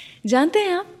 जानते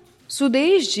हैं आप,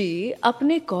 सुदेश जी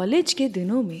अपने कॉलेज के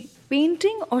दिनों में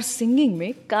पेंटिंग और सिंगिंग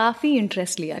में काफ़ी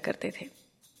इंटरेस्ट लिया करते थे।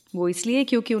 वो इसलिए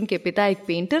क्योंकि उनके पिता एक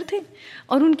पेंटर थे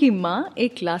और उनकी माँ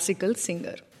एक क्लासिकल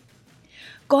सिंगर।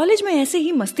 कॉलेज में ऐसे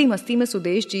ही मस्ती मस्ती में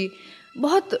सुदेश जी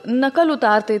बहुत नकल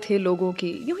उतारते थे लोगों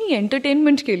की, यूं ही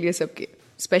एंटरटेनमेंट के लिए सबके,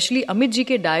 स्पेशली अमित जी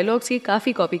के डायलॉग्स की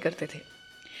काफ़ी कॉपी करते थे।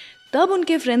 तब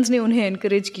उनके फ्रेंड्स ने उन्हें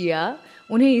एनकरेज किया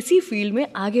उन्हें इसी फील्ड में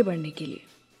आगे बढ़ने के लिए।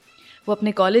 वो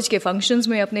अपने कॉलेज के फंक्शंस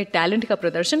में अपने टैलेंट का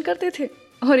प्रदर्शन करते थे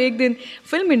और एक दिन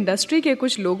फिल्म इंडस्ट्री के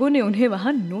कुछ लोगों ने उन्हें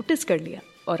वहाँ नोटिस कर लिया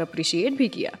और अप्रिशिएट भी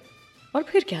किया। और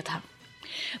फिर क्या था,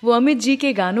 वो अमित जी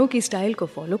के गानों की स्टाइल को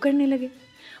फॉलो करने लगे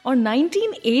और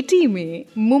 1980 में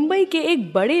मुंबई के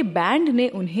एक बड़े बैंड ने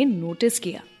उन्हें नोटिस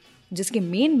किया जिसके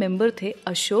मेन मेंबर थे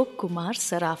अशोक कुमार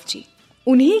सराफ जी।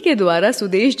 उन्हीं के द्वारा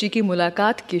सुदेश जी की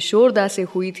मुलाकात किशोर दा से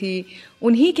हुई थी।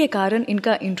 उन्हीं के कारण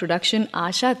इनका इंट्रोडक्शन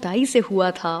आशा ताई से हुआ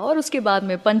था और उसके बाद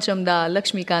में पंचम दा,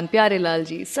 लक्ष्मीकांत प्यारेलाल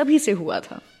जी सभी से हुआ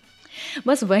था।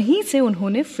 बस वहीं से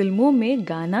उन्होंने फिल्मों में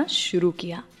गाना शुरू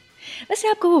किया। वैसे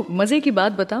आपको वो मज़े की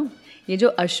बात बताऊं, ये जो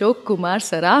अशोक कुमार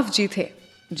सराफ जी थे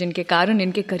जिनके कारण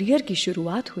इनके करियर की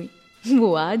शुरुआत हुई,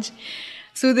 वो आज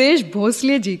सुदेश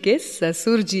भोसले जी के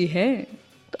ससुर जी हैं।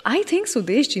 तो आई थिंक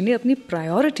सुदेश जी ने अपनी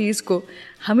प्रायोरिटीज़ को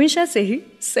हमेशा से ही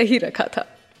सही रखा था।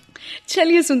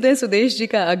 चलिए सुनते हैं सुदेश जी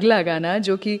का अगला गाना,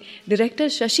 जो कि डायरेक्टर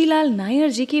शशिलाल नायर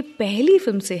जी की पहली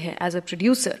फिल्म से है एज अ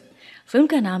प्रोड्यूसर। फिल्म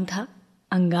का नाम था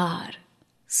अंगार।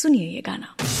 सुनिए ये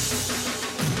गाना।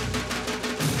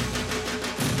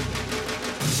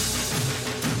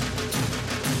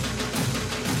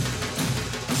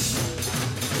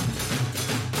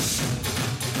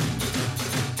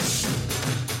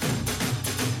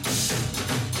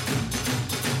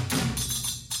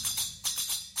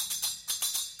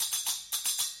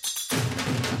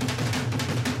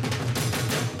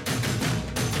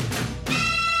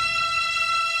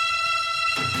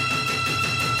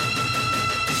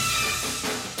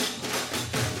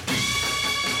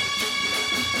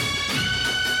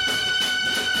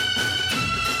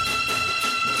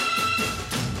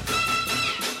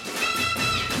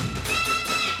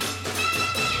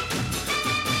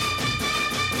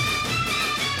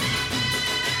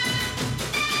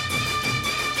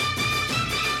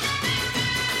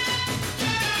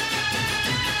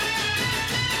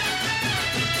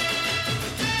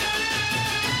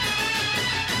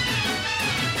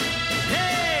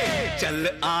 चल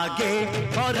आगे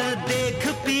और देख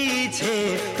पीछे,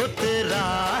 उतरा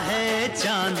है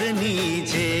चांद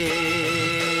नीचे।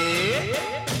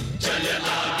 चल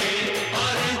आगे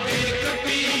और देख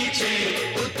पीछे,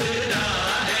 उतरा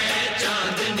है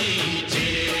चांद नीचे।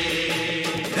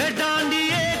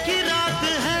 डांडिये की रात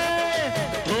है,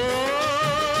 ओ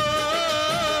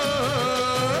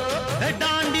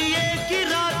डांडिये की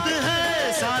रात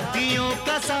है, साथियों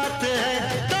का साथ है।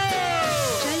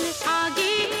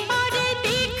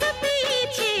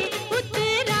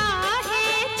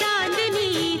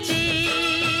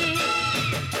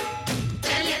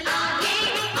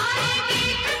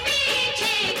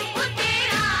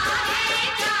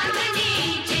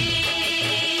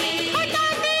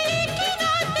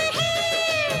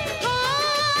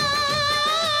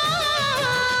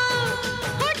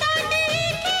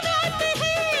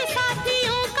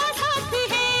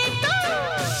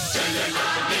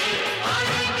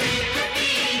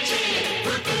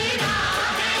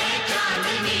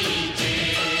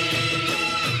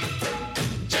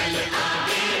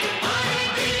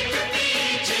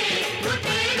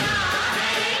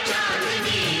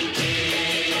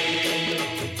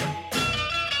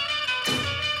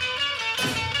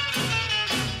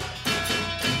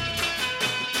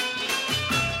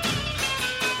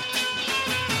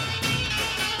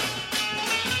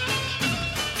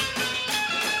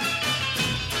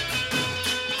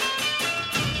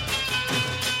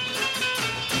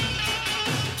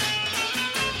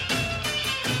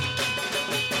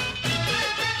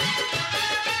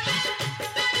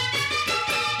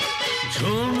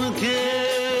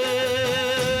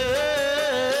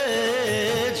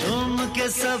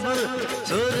 सब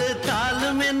सुर ताल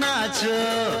में नाचो,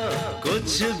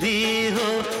 कुछ भी हो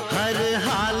हर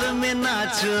हाल में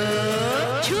नाचो।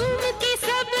 झूम के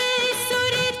सब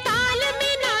सुर ताल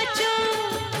में नाचो,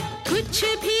 कुछ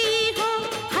भी हो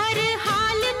हर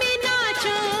हाल में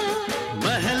नाचो।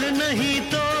 महल नहीं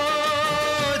तो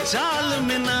चाल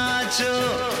में नाचो,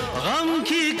 गम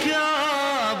की क्या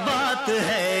बात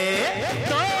है।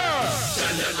 तो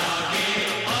चल आगे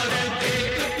और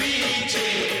देख पीछे,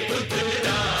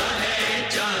 उतरा है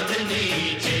चांद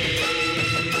नीचे।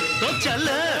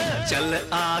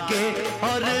 आगे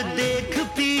और देख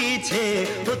पीछे,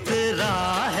 उतरा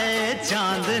है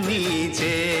चांद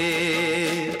नीचे।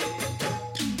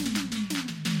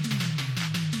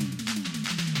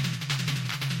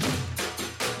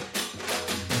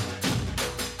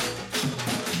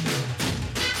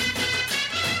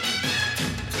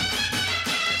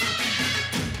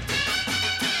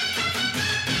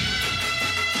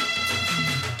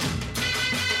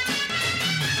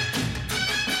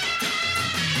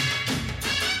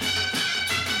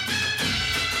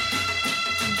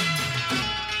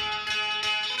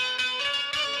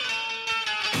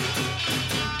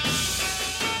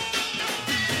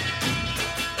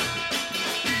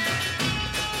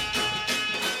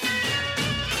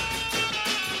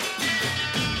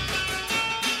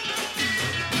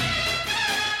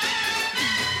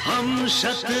 हम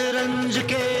शतरंज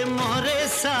के मोहरे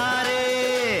सारे,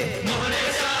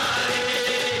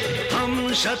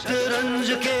 हम शतरंज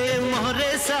के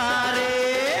मोहरे सारे।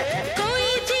 कोई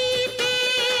जीते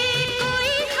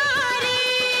कोई हारे,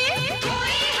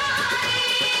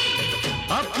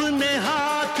 अपने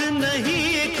हाथ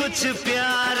नहीं कुछ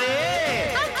प्यारे,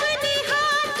 अपने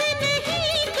हाथ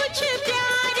नहीं कुछ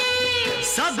प्यारे।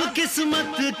 सब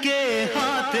किस्मत के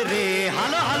हाथ रे।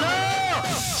 हालो हालो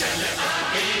चल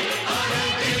आगे और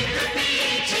देख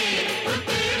पीछे,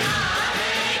 उतरा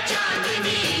है चांद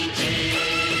नीचे।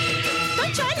 तो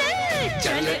चल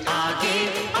चल आगे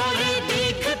और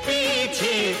देख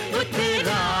पीछे,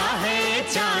 उतरा है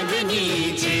चांद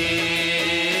नीचे।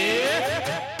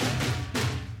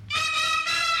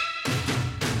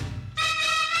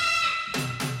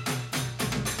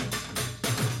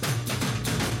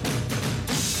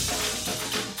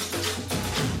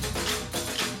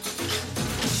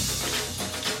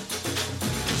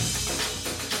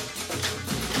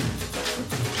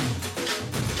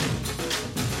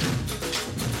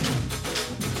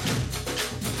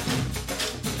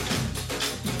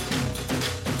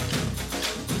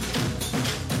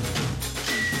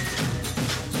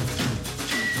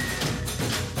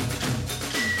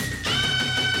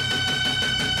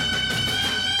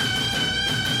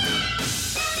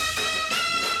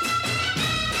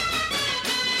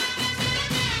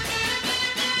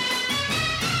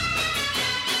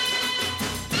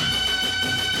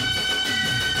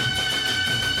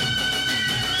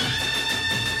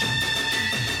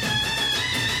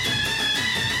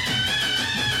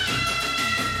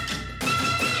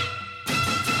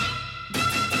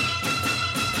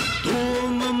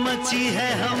 मची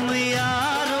है हम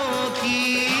यारों की,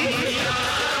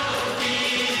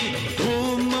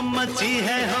 धूम मची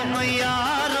है हम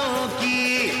यारों की।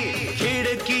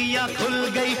 खिड़कियां खुल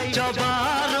गई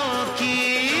चौबारों की,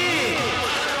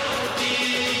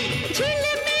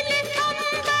 झिलमिल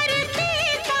अंबर पे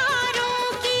तारों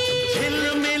की,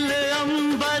 झिलमिल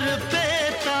अंबर पे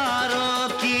तारों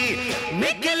की।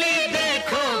 निकली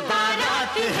देखो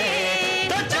बारात है,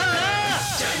 तो चलो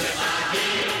चल आगे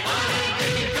और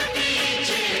देख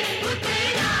पीछे,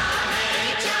 उतरा है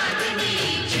चांद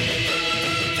नीचे।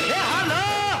 हालो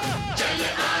चल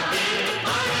आगे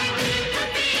और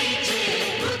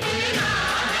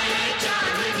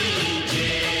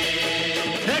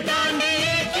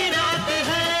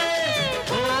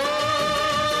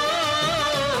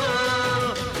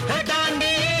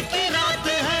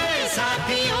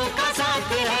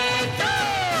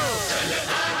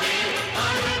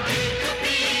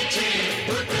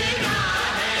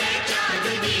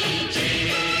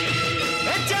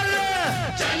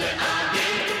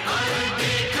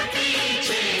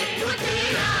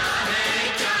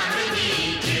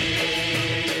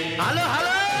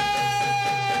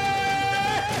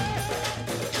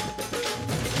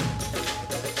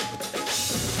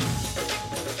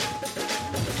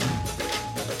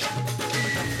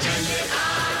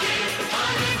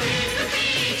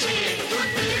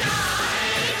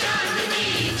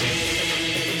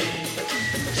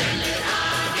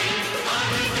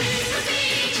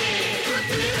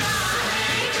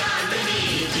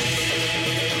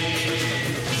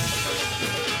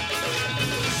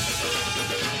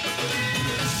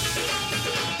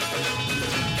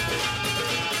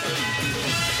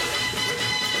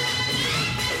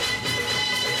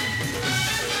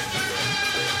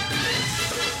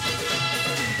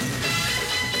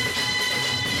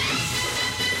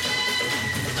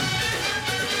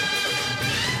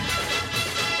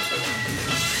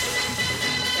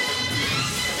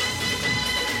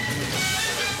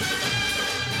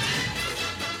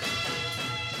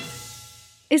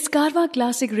इस कारवां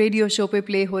क्लासिक रेडियो शो पे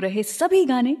प्ले हो रहे सभी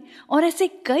गाने और ऐसे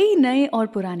कई नए और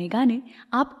पुराने गाने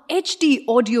आप HD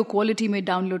ऑडियो क्वालिटी में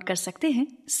डाउनलोड कर सकते हैं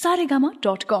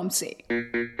saregama.com से।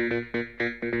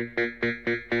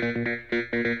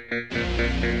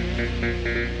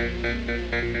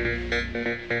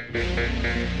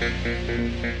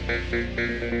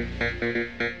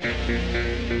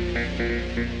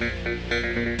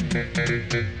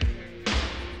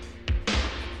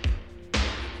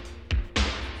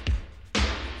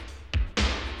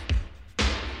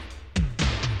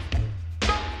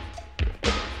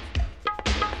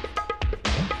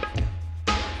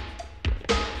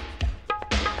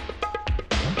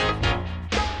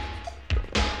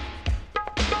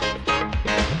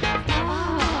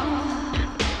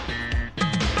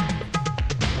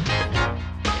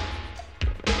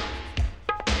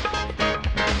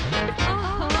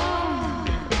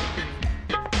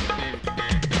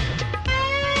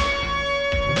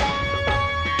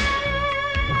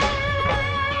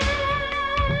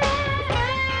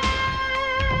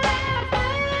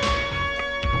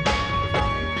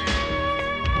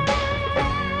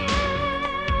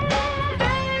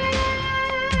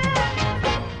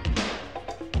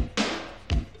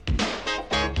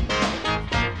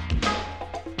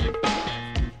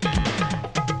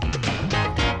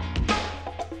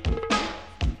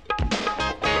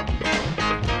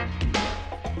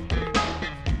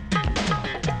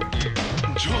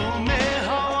 झूमे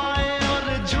निगाहें और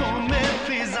झूमे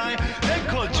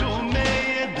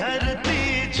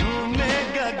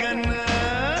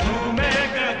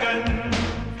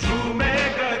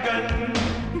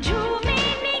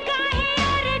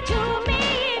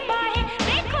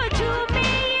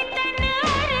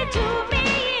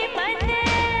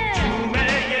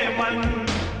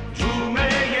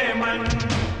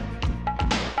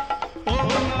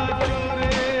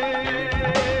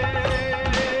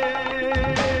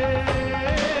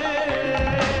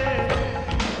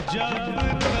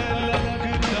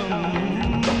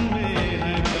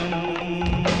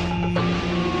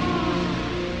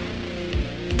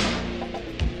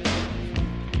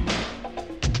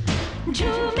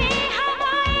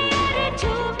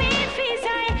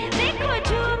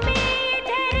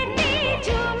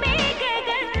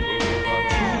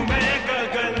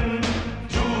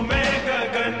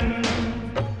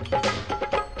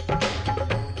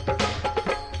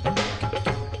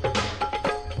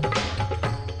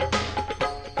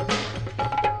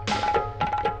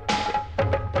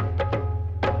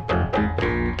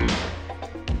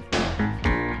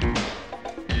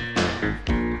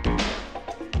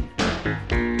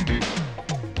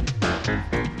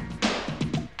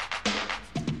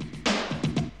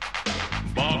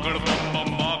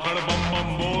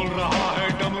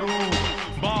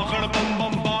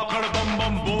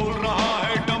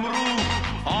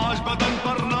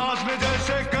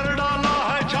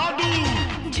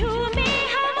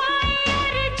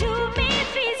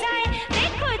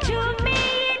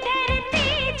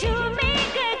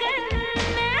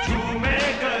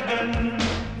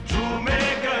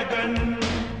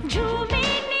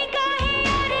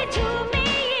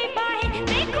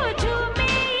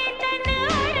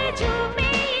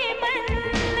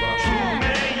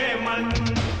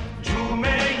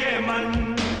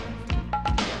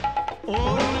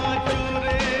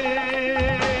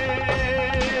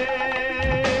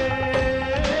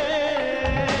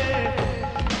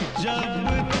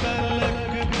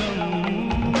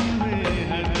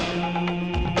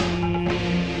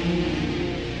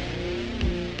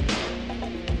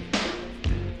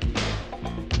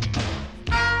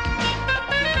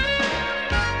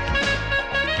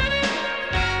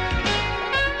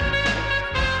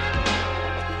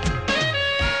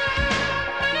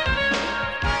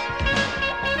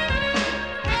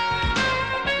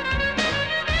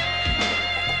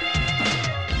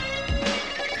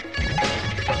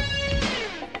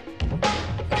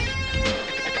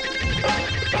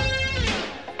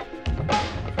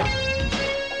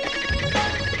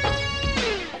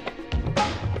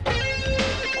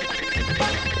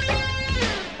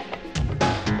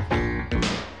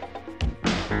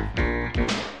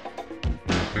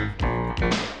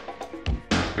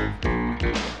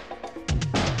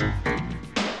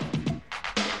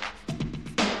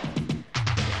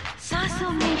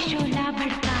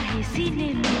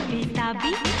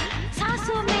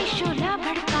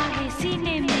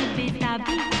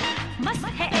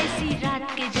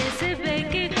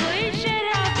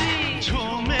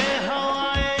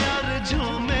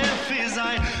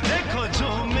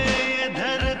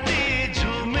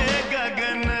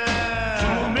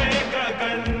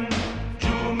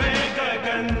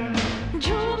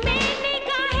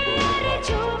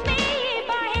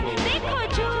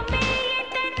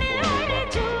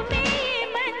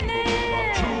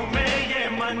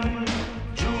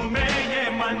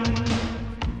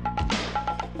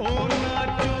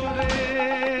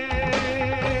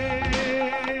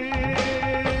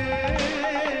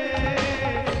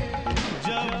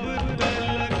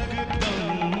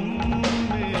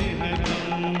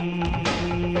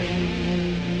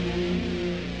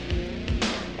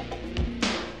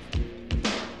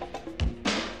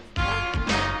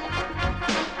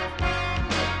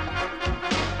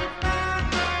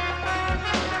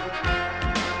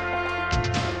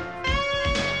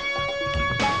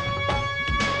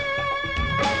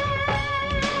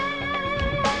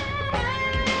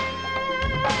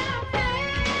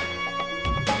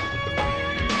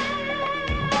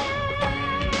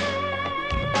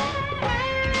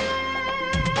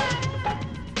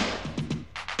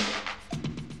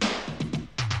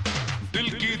दिल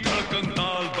की धड़कन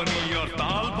ताल बनी और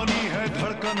ताल बनी है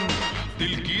धड़कन,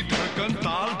 दिल की धड़कन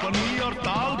ताल बनी और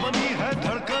ताल बनी है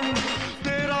धड़कन,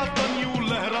 तेरा तन यूं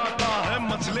लहराता है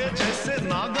मचले जैसे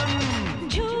नागन।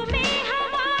 झूमे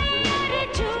हवाएं और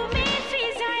झूमे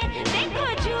फिजाएं, देखो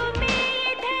झूमे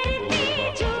ये धरती,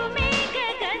 झूमे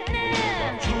गगन,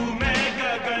 झूमे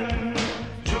गगन,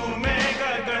 झूमे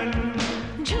गगन,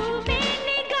 झूमे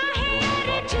निगाहें और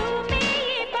झूमे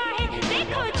ये बाहें,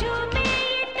 देखो झूमे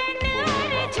ये तन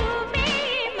और झूमे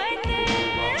ये मन,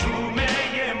 झूमे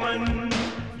ये मन,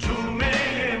 झूमे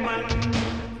ये मन।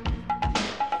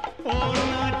 ओ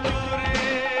नाचो रे,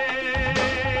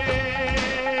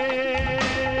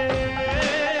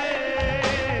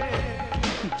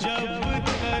 जब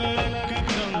तलक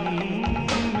दम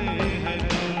में है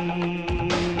दम।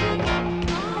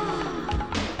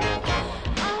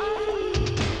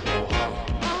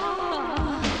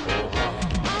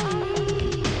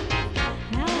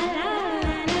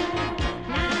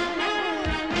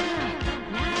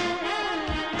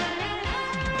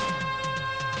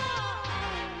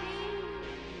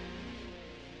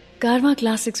 कारवां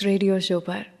क्लासिक्स रेडियो शो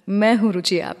पर मैं हूं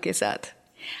रुचि आपके साथ।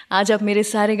 आज आप मेरे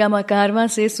सारे गामा कारवां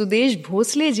से सुदेश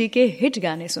भोसले जी के हिट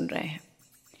गाने सुन रहे हैं।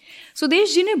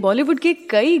 सुदेश जी ने बॉलीवुड के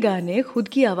कई गाने खुद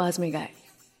की आवाज में गाए,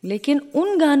 लेकिन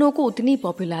उन गानों को उतनी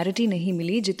पॉपुलैरिटी नहीं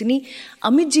मिली जितनी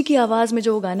अमित जी की आवाज में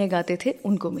जो वो गाने गाते थे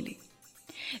उनको मिली।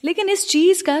 लेकिन इस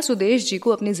चीज का सुदेश जी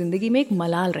को अपनी जिंदगी में एक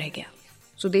मलाल रह गया।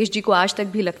 सुदेश जी को आज तक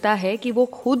भी लगता है कि वो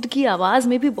खुद की आवाज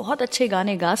में भी बहुत अच्छे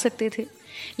गाने गा सकते थे,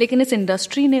 लेकिन इस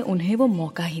इंडस्ट्री ने उन्हें वो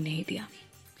मौका ही नहीं दिया।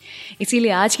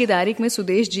 इसीलिए आज की तारीख में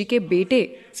सुदेश जी के बेटे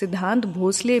सिद्धांत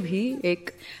भोसले भी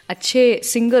एक अच्छे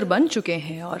सिंगर बन चुके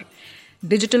हैं और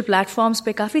डिजिटल प्लेटफॉर्म्स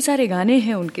पे काफ़ी सारे गाने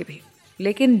हैं उनके भी।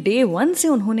 लेकिन डे वन से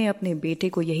उन्होंने अपने बेटे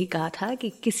को यही कहा था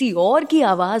कि किसी और की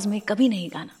आवाज़ में कभी नहीं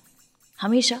गाना,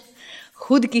 हमेशा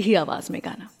खुद की ही आवाज़ में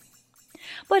गाना।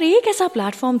 पर एक ऐसा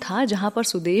प्लेटफॉर्म था जहां पर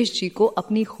सुदेश जी को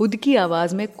अपनी खुद की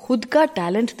आवाज़ में खुद का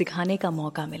टैलेंट दिखाने का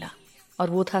मौका मिला, और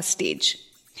वो था स्टेज।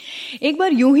 एक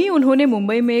बार यूं ही उन्होंने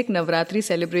मुंबई में एक नवरात्रि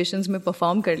सेलिब्रेशंस में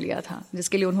परफॉर्म कर लिया था,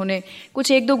 जिसके लिए उन्होंने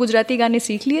कुछ एक दो गुजराती गाने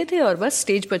सीख लिए थे और बस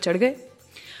स्टेज पर चढ़ गए।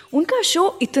 उनका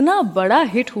शो इतना बड़ा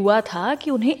हिट हुआ था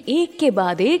कि उन्हें एक के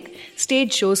बाद एक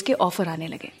स्टेज शोज के ऑफर आने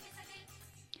लगे।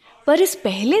 पर इस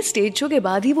पहले स्टेज शो के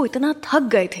बाद ही वो इतना थक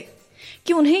गए थे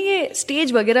कि उन्हें ये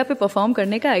स्टेज वगैरह पे परफॉर्म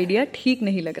करने का आइडिया ठीक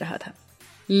नहीं लग रहा था।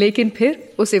 लेकिन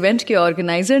फिर उस इवेंट के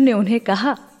ऑर्गेनाइजर ने उन्हें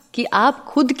कहा कि आप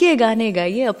खुद के गाने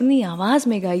गाइए, अपनी आवाज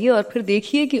में गाइए, और फिर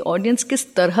देखिए कि ऑडियंस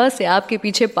किस तरह से आपके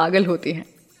पीछे पागल होती है।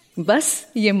 बस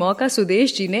ये मौका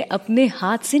सुदेश जी ने अपने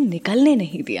हाथ से निकलने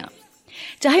नहीं दिया।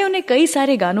 चाहे उन्हें कई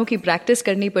सारे गानों की प्रैक्टिस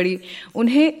करनी पड़ी,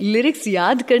 उन्हें लिरिक्स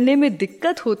याद करने में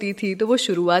दिक्कत होती थी, तो वो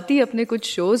शुरुआती अपने कुछ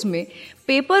शोज में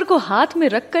पेपर को हाथ में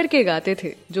रख करके गाते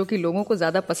थे, जो कि लोगों को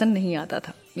ज़्यादा पसंद नहीं आता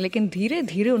था। लेकिन धीरे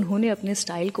धीरे उन्होंने अपने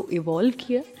स्टाइल को इवॉल्व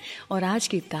किया और आज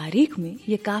की तारीख में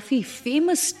ये काफ़ी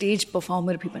फेमस स्टेज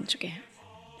परफॉर्मर भी बन चुके हैं।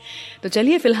 तो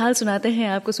चलिए फिलहाल सुनाते हैं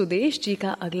आपको सुदेश जी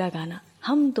का अगला गाना,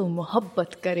 हम तो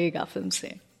मोहब्बत करेगा फिल्म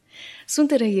से।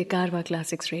 सुनते रहिए कारवां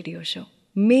क्लासिक्स रेडियो शो,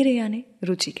 मेरे यानी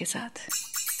रुचि के साथ।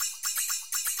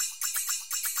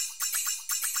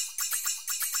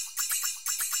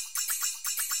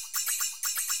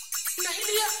 नहीं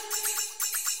लिया,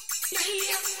 नहीं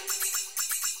लिया,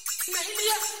 नहीं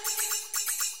लिया,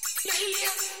 नहीं लिया, नहीं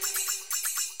लिया,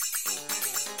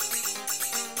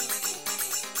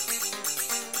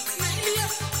 नहीं लिया, नहीं लिया,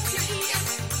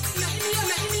 नहीं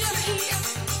लिया, नहीं लिया, नहीं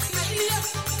लिया,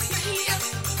 नहीं लिया,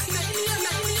 नहीं लिया,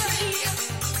 नहीं लिया, नहीं लिया।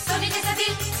 सोने जैसा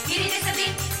दिल, हीरे जैसा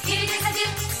दिल, हीरे जैसा दिल,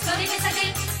 सोने जैसा दिल।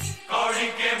 कौड़ी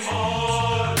के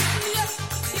मोर, नहीं लिया,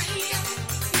 नहीं लिया,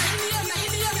 नहीं लिया,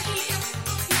 नहीं लिया, नहीं लिया,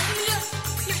 नहीं लिया,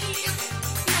 नहीं लिया,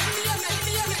 नहीं लिया, नहीं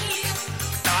लिया, नहीं लिया।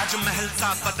 ताजमहल सा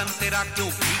बदन तेरा क्यों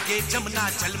भीगे जमुना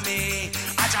जल में,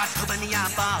 आजा धुबनिया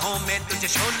बाहों में तुझे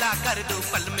शोला कर दूं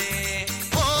पल में।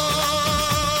 ओ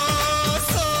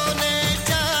सोने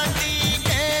चांदी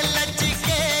के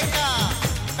लचकेगा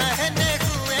पहने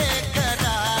हुए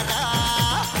करारा,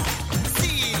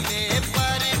 सीने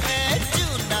पर है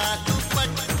चुना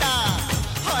दुपट्टा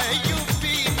है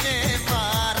यूपी ने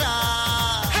मारा।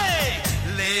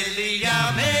 ले लिया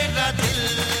मेरा दिल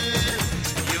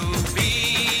यूपी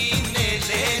ने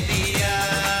ले लिया,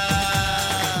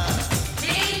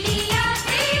 ले लिया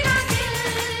तेरा दिल,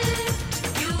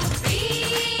 यूपी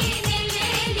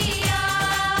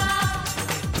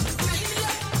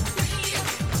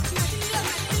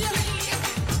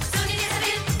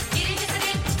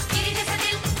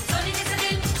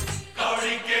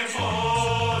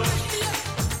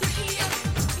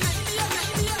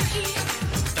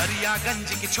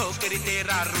गंज की छोकरी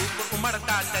तेरा रूप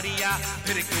उमड़ता दरिया,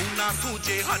 फिर क्यों ना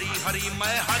सूझे हरी हरी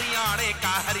मैं हरियाणे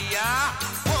का हरिया।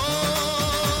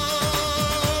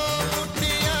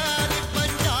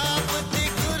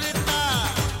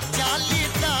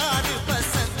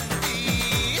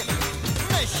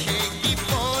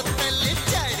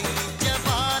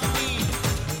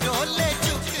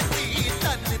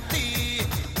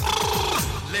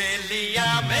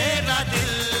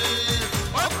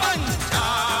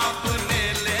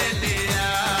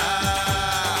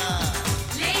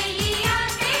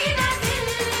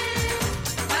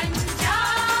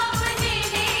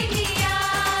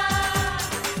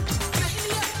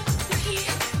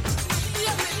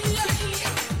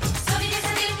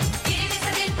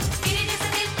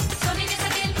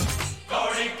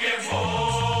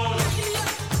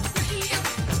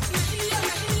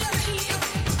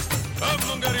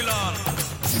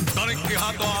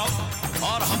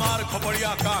 खोपड़िया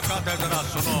का कहते जरा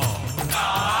सुनो।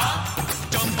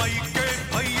 जम्मई के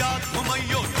भैया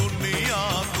घुमैयो दुनिया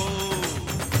को,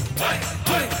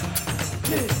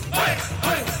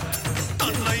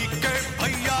 तन्नई के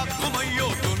भैया घुमैयो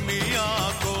दुनिया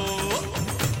को।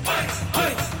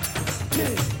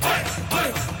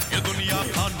 ये दुनिया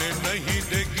खाने नहीं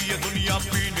देगी, ये दुनिया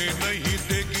पीने नहीं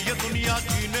देगी, ये दुनिया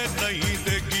जीने नहीं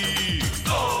देगी।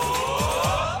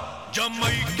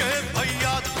 जम्मई के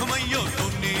भैया घुमैयो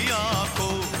दुनिया को,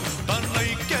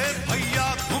 तन्नई के भैया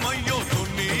घुमैयो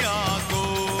दुनिया को।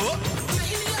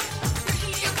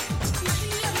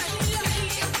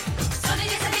 सोने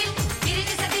जैसा दिल, हीरे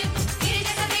जैसा दिल, हीरे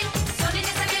जैसा दिल, सोने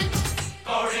जैसा दिल।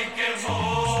 कौड़ी के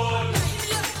मोल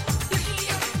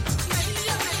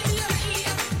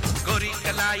गोरी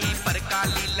कलाई पर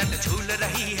काली लट झूल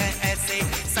रही है ऐसे,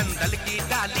 संदल की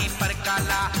डाली पर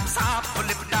काला सांप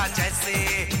लिपटा जैसे।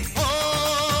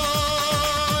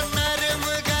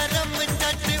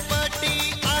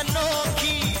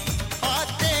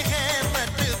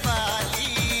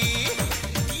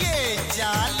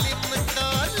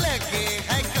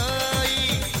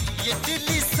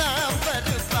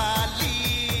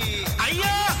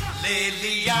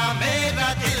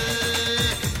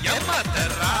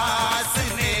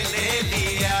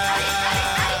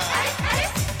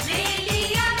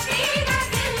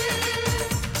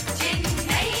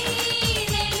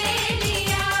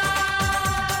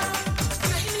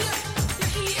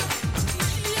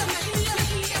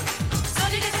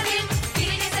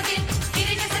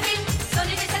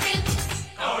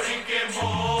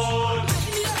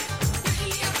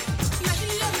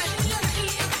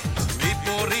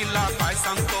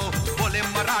 बोले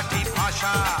मराठी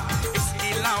भाषा, इसकी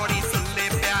लावड़ी सुन ले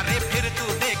प्यारे फिर तू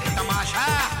देख तमाशा।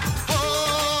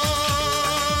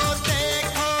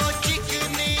 देखो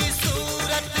चिकनी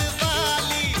सूरत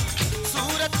वाली,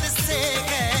 सूरत से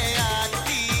है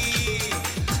आती,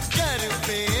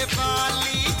 गरबे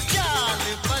वाली चाल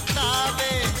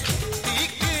बतावे,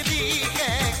 दिखरी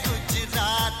है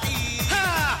गुजराती।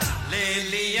 ले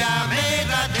लिया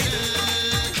मेरा दिल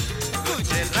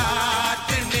गुजरात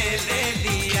ने ले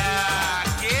लिया।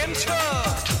 गेम शो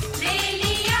ले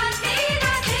लिया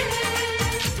तेरा दिल,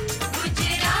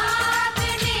 गुजरात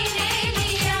ने ले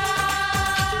लिया।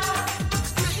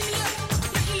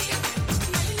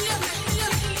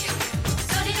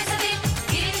 सोने जैसा दिल,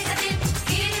 हीरे जैसा दिल,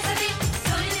 हीरे जैसा दिल,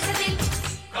 सोने जैसा दिल।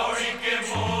 कौड़ी के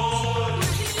मोल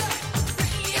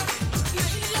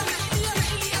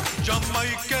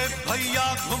जम्मई के भैया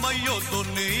घुमैयो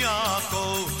दुनिया को,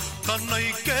 तन्नई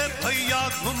के भैया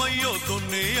घुमैयो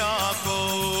दुनिया को।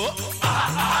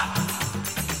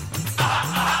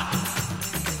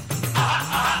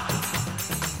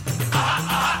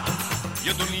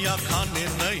 ये दुनिया खाने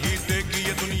नहीं देगी,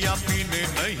 ये दुनिया पीने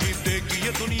नहीं देगी,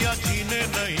 ये दुनिया जीने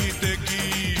नहीं देगी।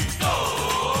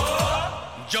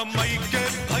 जम्मई के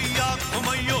भैया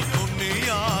घुमैयो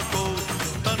दुनिया को,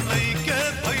 तन्नई के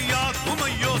भैया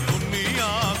घुमैयो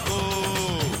दुनिया को।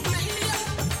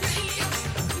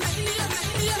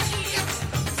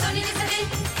 सोने जैसा दिल,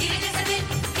 हीरे जैसा दिल,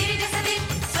 हीरे जैसा दिल,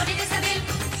 सोने जैसा दिल।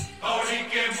 कौड़ी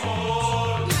के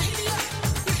मोल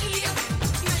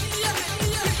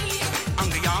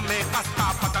अंगिया में कसता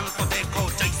पतंग को देखो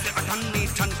जैसे अठन्नी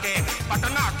छनके,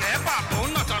 पटना के बाबू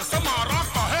नजर से मारा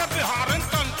कहे बिहारन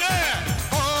तन के।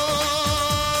 ओ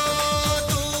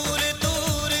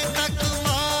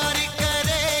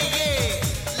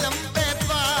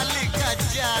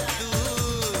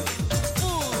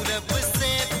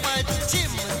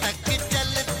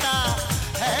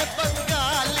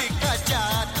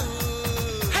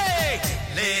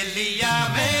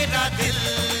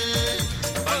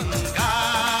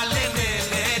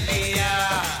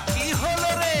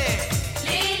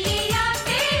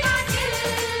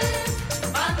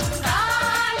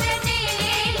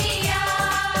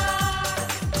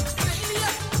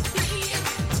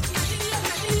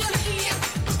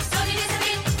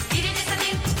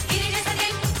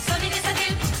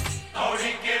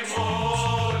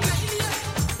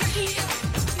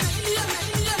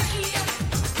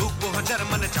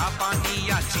जर्मन जापानी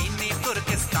या चीनी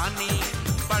तुर्किस्तानी,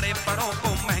 बड़े बड़ों को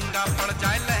महंगा पड़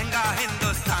जाए लहंगा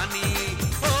हिंदुस्तानी।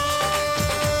 ओ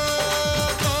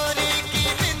गोरी की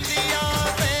बिंदिया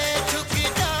पे झुक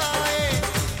जाए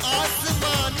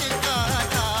आसमान का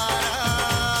तारा,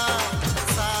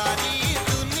 सारी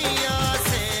दुनिया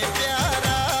से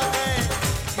प्यारा है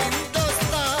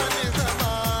हिंदुस्तान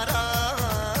हमारा।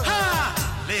 हाँ,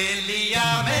 ले लिया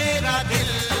मेरा दिल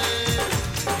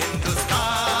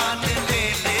हिंदुस्तान ने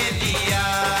ले लिया,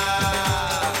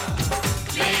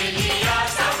 ले लिया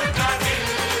सबका दिल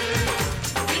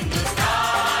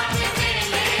हिंदुस्तान ने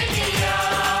ले लिया।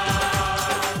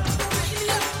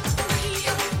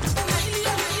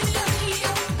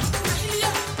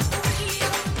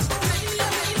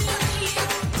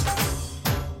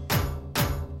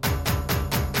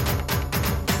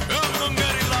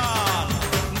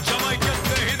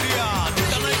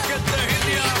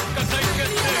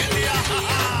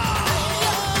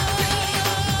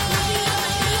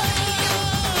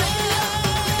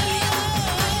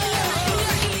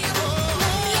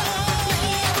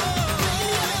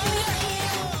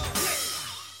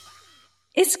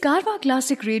 इस कारवा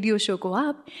क्लासिक रेडियो शो को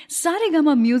आप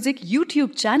सारेगामा म्यूजिक यूट्यूब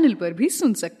चैनल पर भी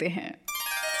सुन सकते हैं।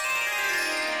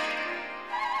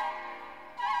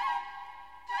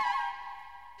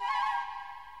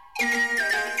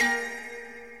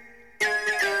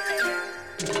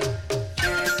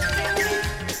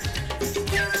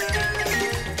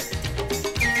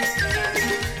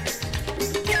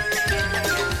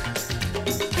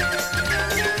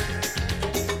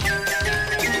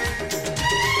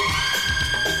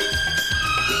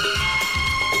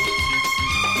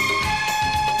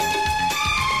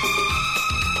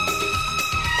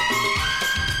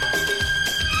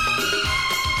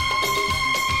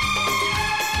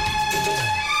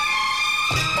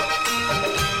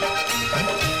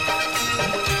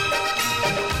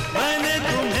 मैंने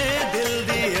तुम्हें दिल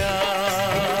दिया,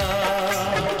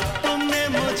 तुमने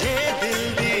मुझे दिल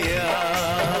दिया,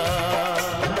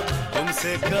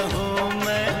 तुमसे कहूँ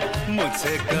मैं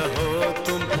मुझसे कहो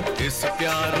तुम, इस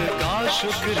प्यार का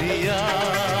शुक्रिया।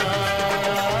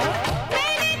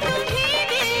 मैंने तुम्हें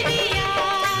दिल दिया,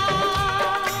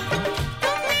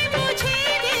 तुमने मुझे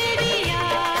दिल दिया,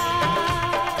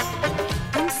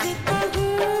 तुमसे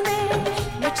कहूँ मैं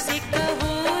मुझसे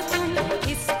कहो तुम,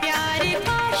 इस प्यार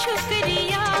का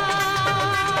शुक्रिया।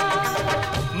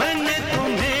 मैंने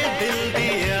तुम्हें दिल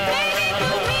दिया,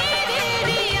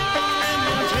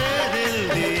 मुझे दिल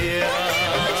दिया,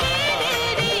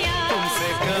 तुमसे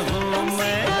कहूँ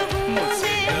मैं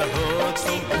मुझसे कहो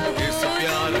तुम, इस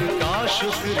प्यार का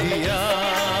शुक्रिया।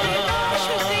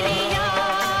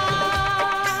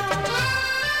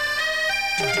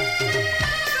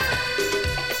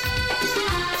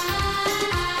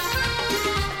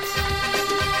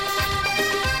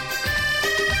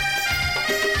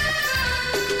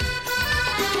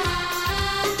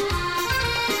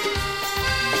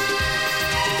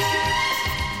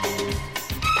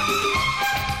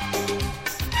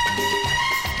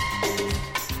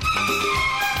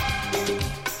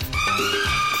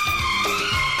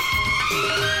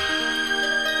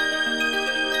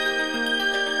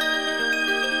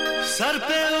 सर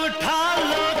पे उठा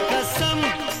लो कसम,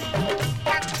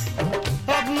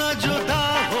 अब न जुदा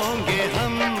होंगे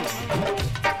हम।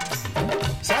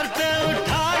 सर पे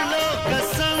उठा लो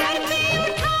कसम,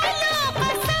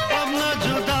 अब न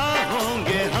जुदा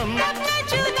होंगे हम।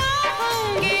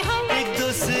 एक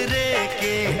दूसरे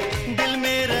के दिल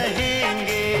में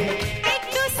रहेंगे,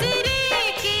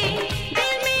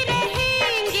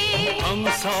 हम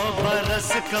 100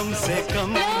 बरस कम से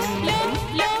कम।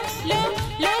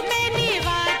 लो मैंने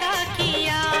वादा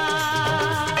किया,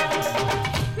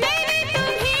 मैंने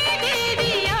तुम्हें दिल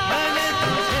दिया, मैंने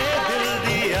तुझे दिल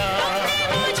दिया,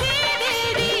 मुझे दिल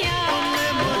दिया, तुमने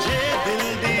मुझे दिल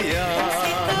दिया,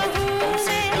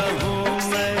 तुमसे कहूँ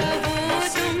मैं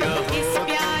मुझसे कहो इस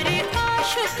प्यार का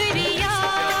शुक्रिया।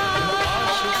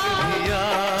 शुक्रिया।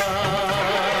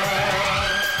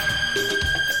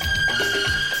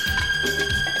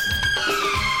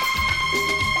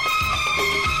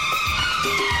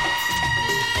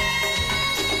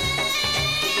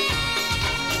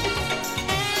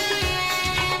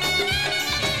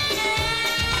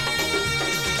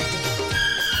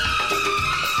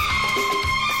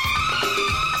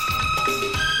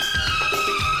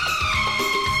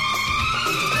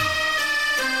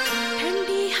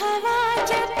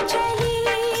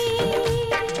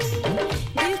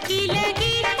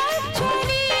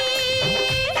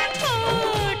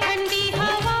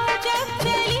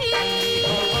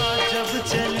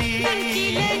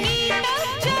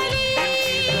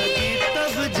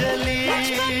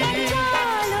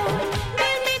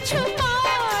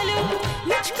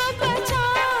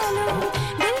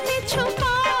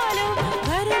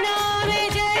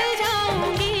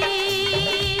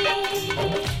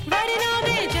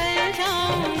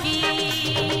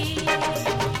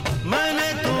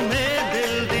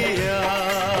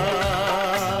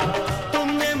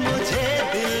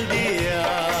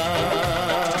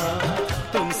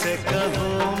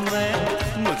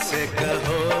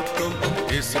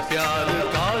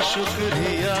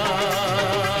 शुक्रिया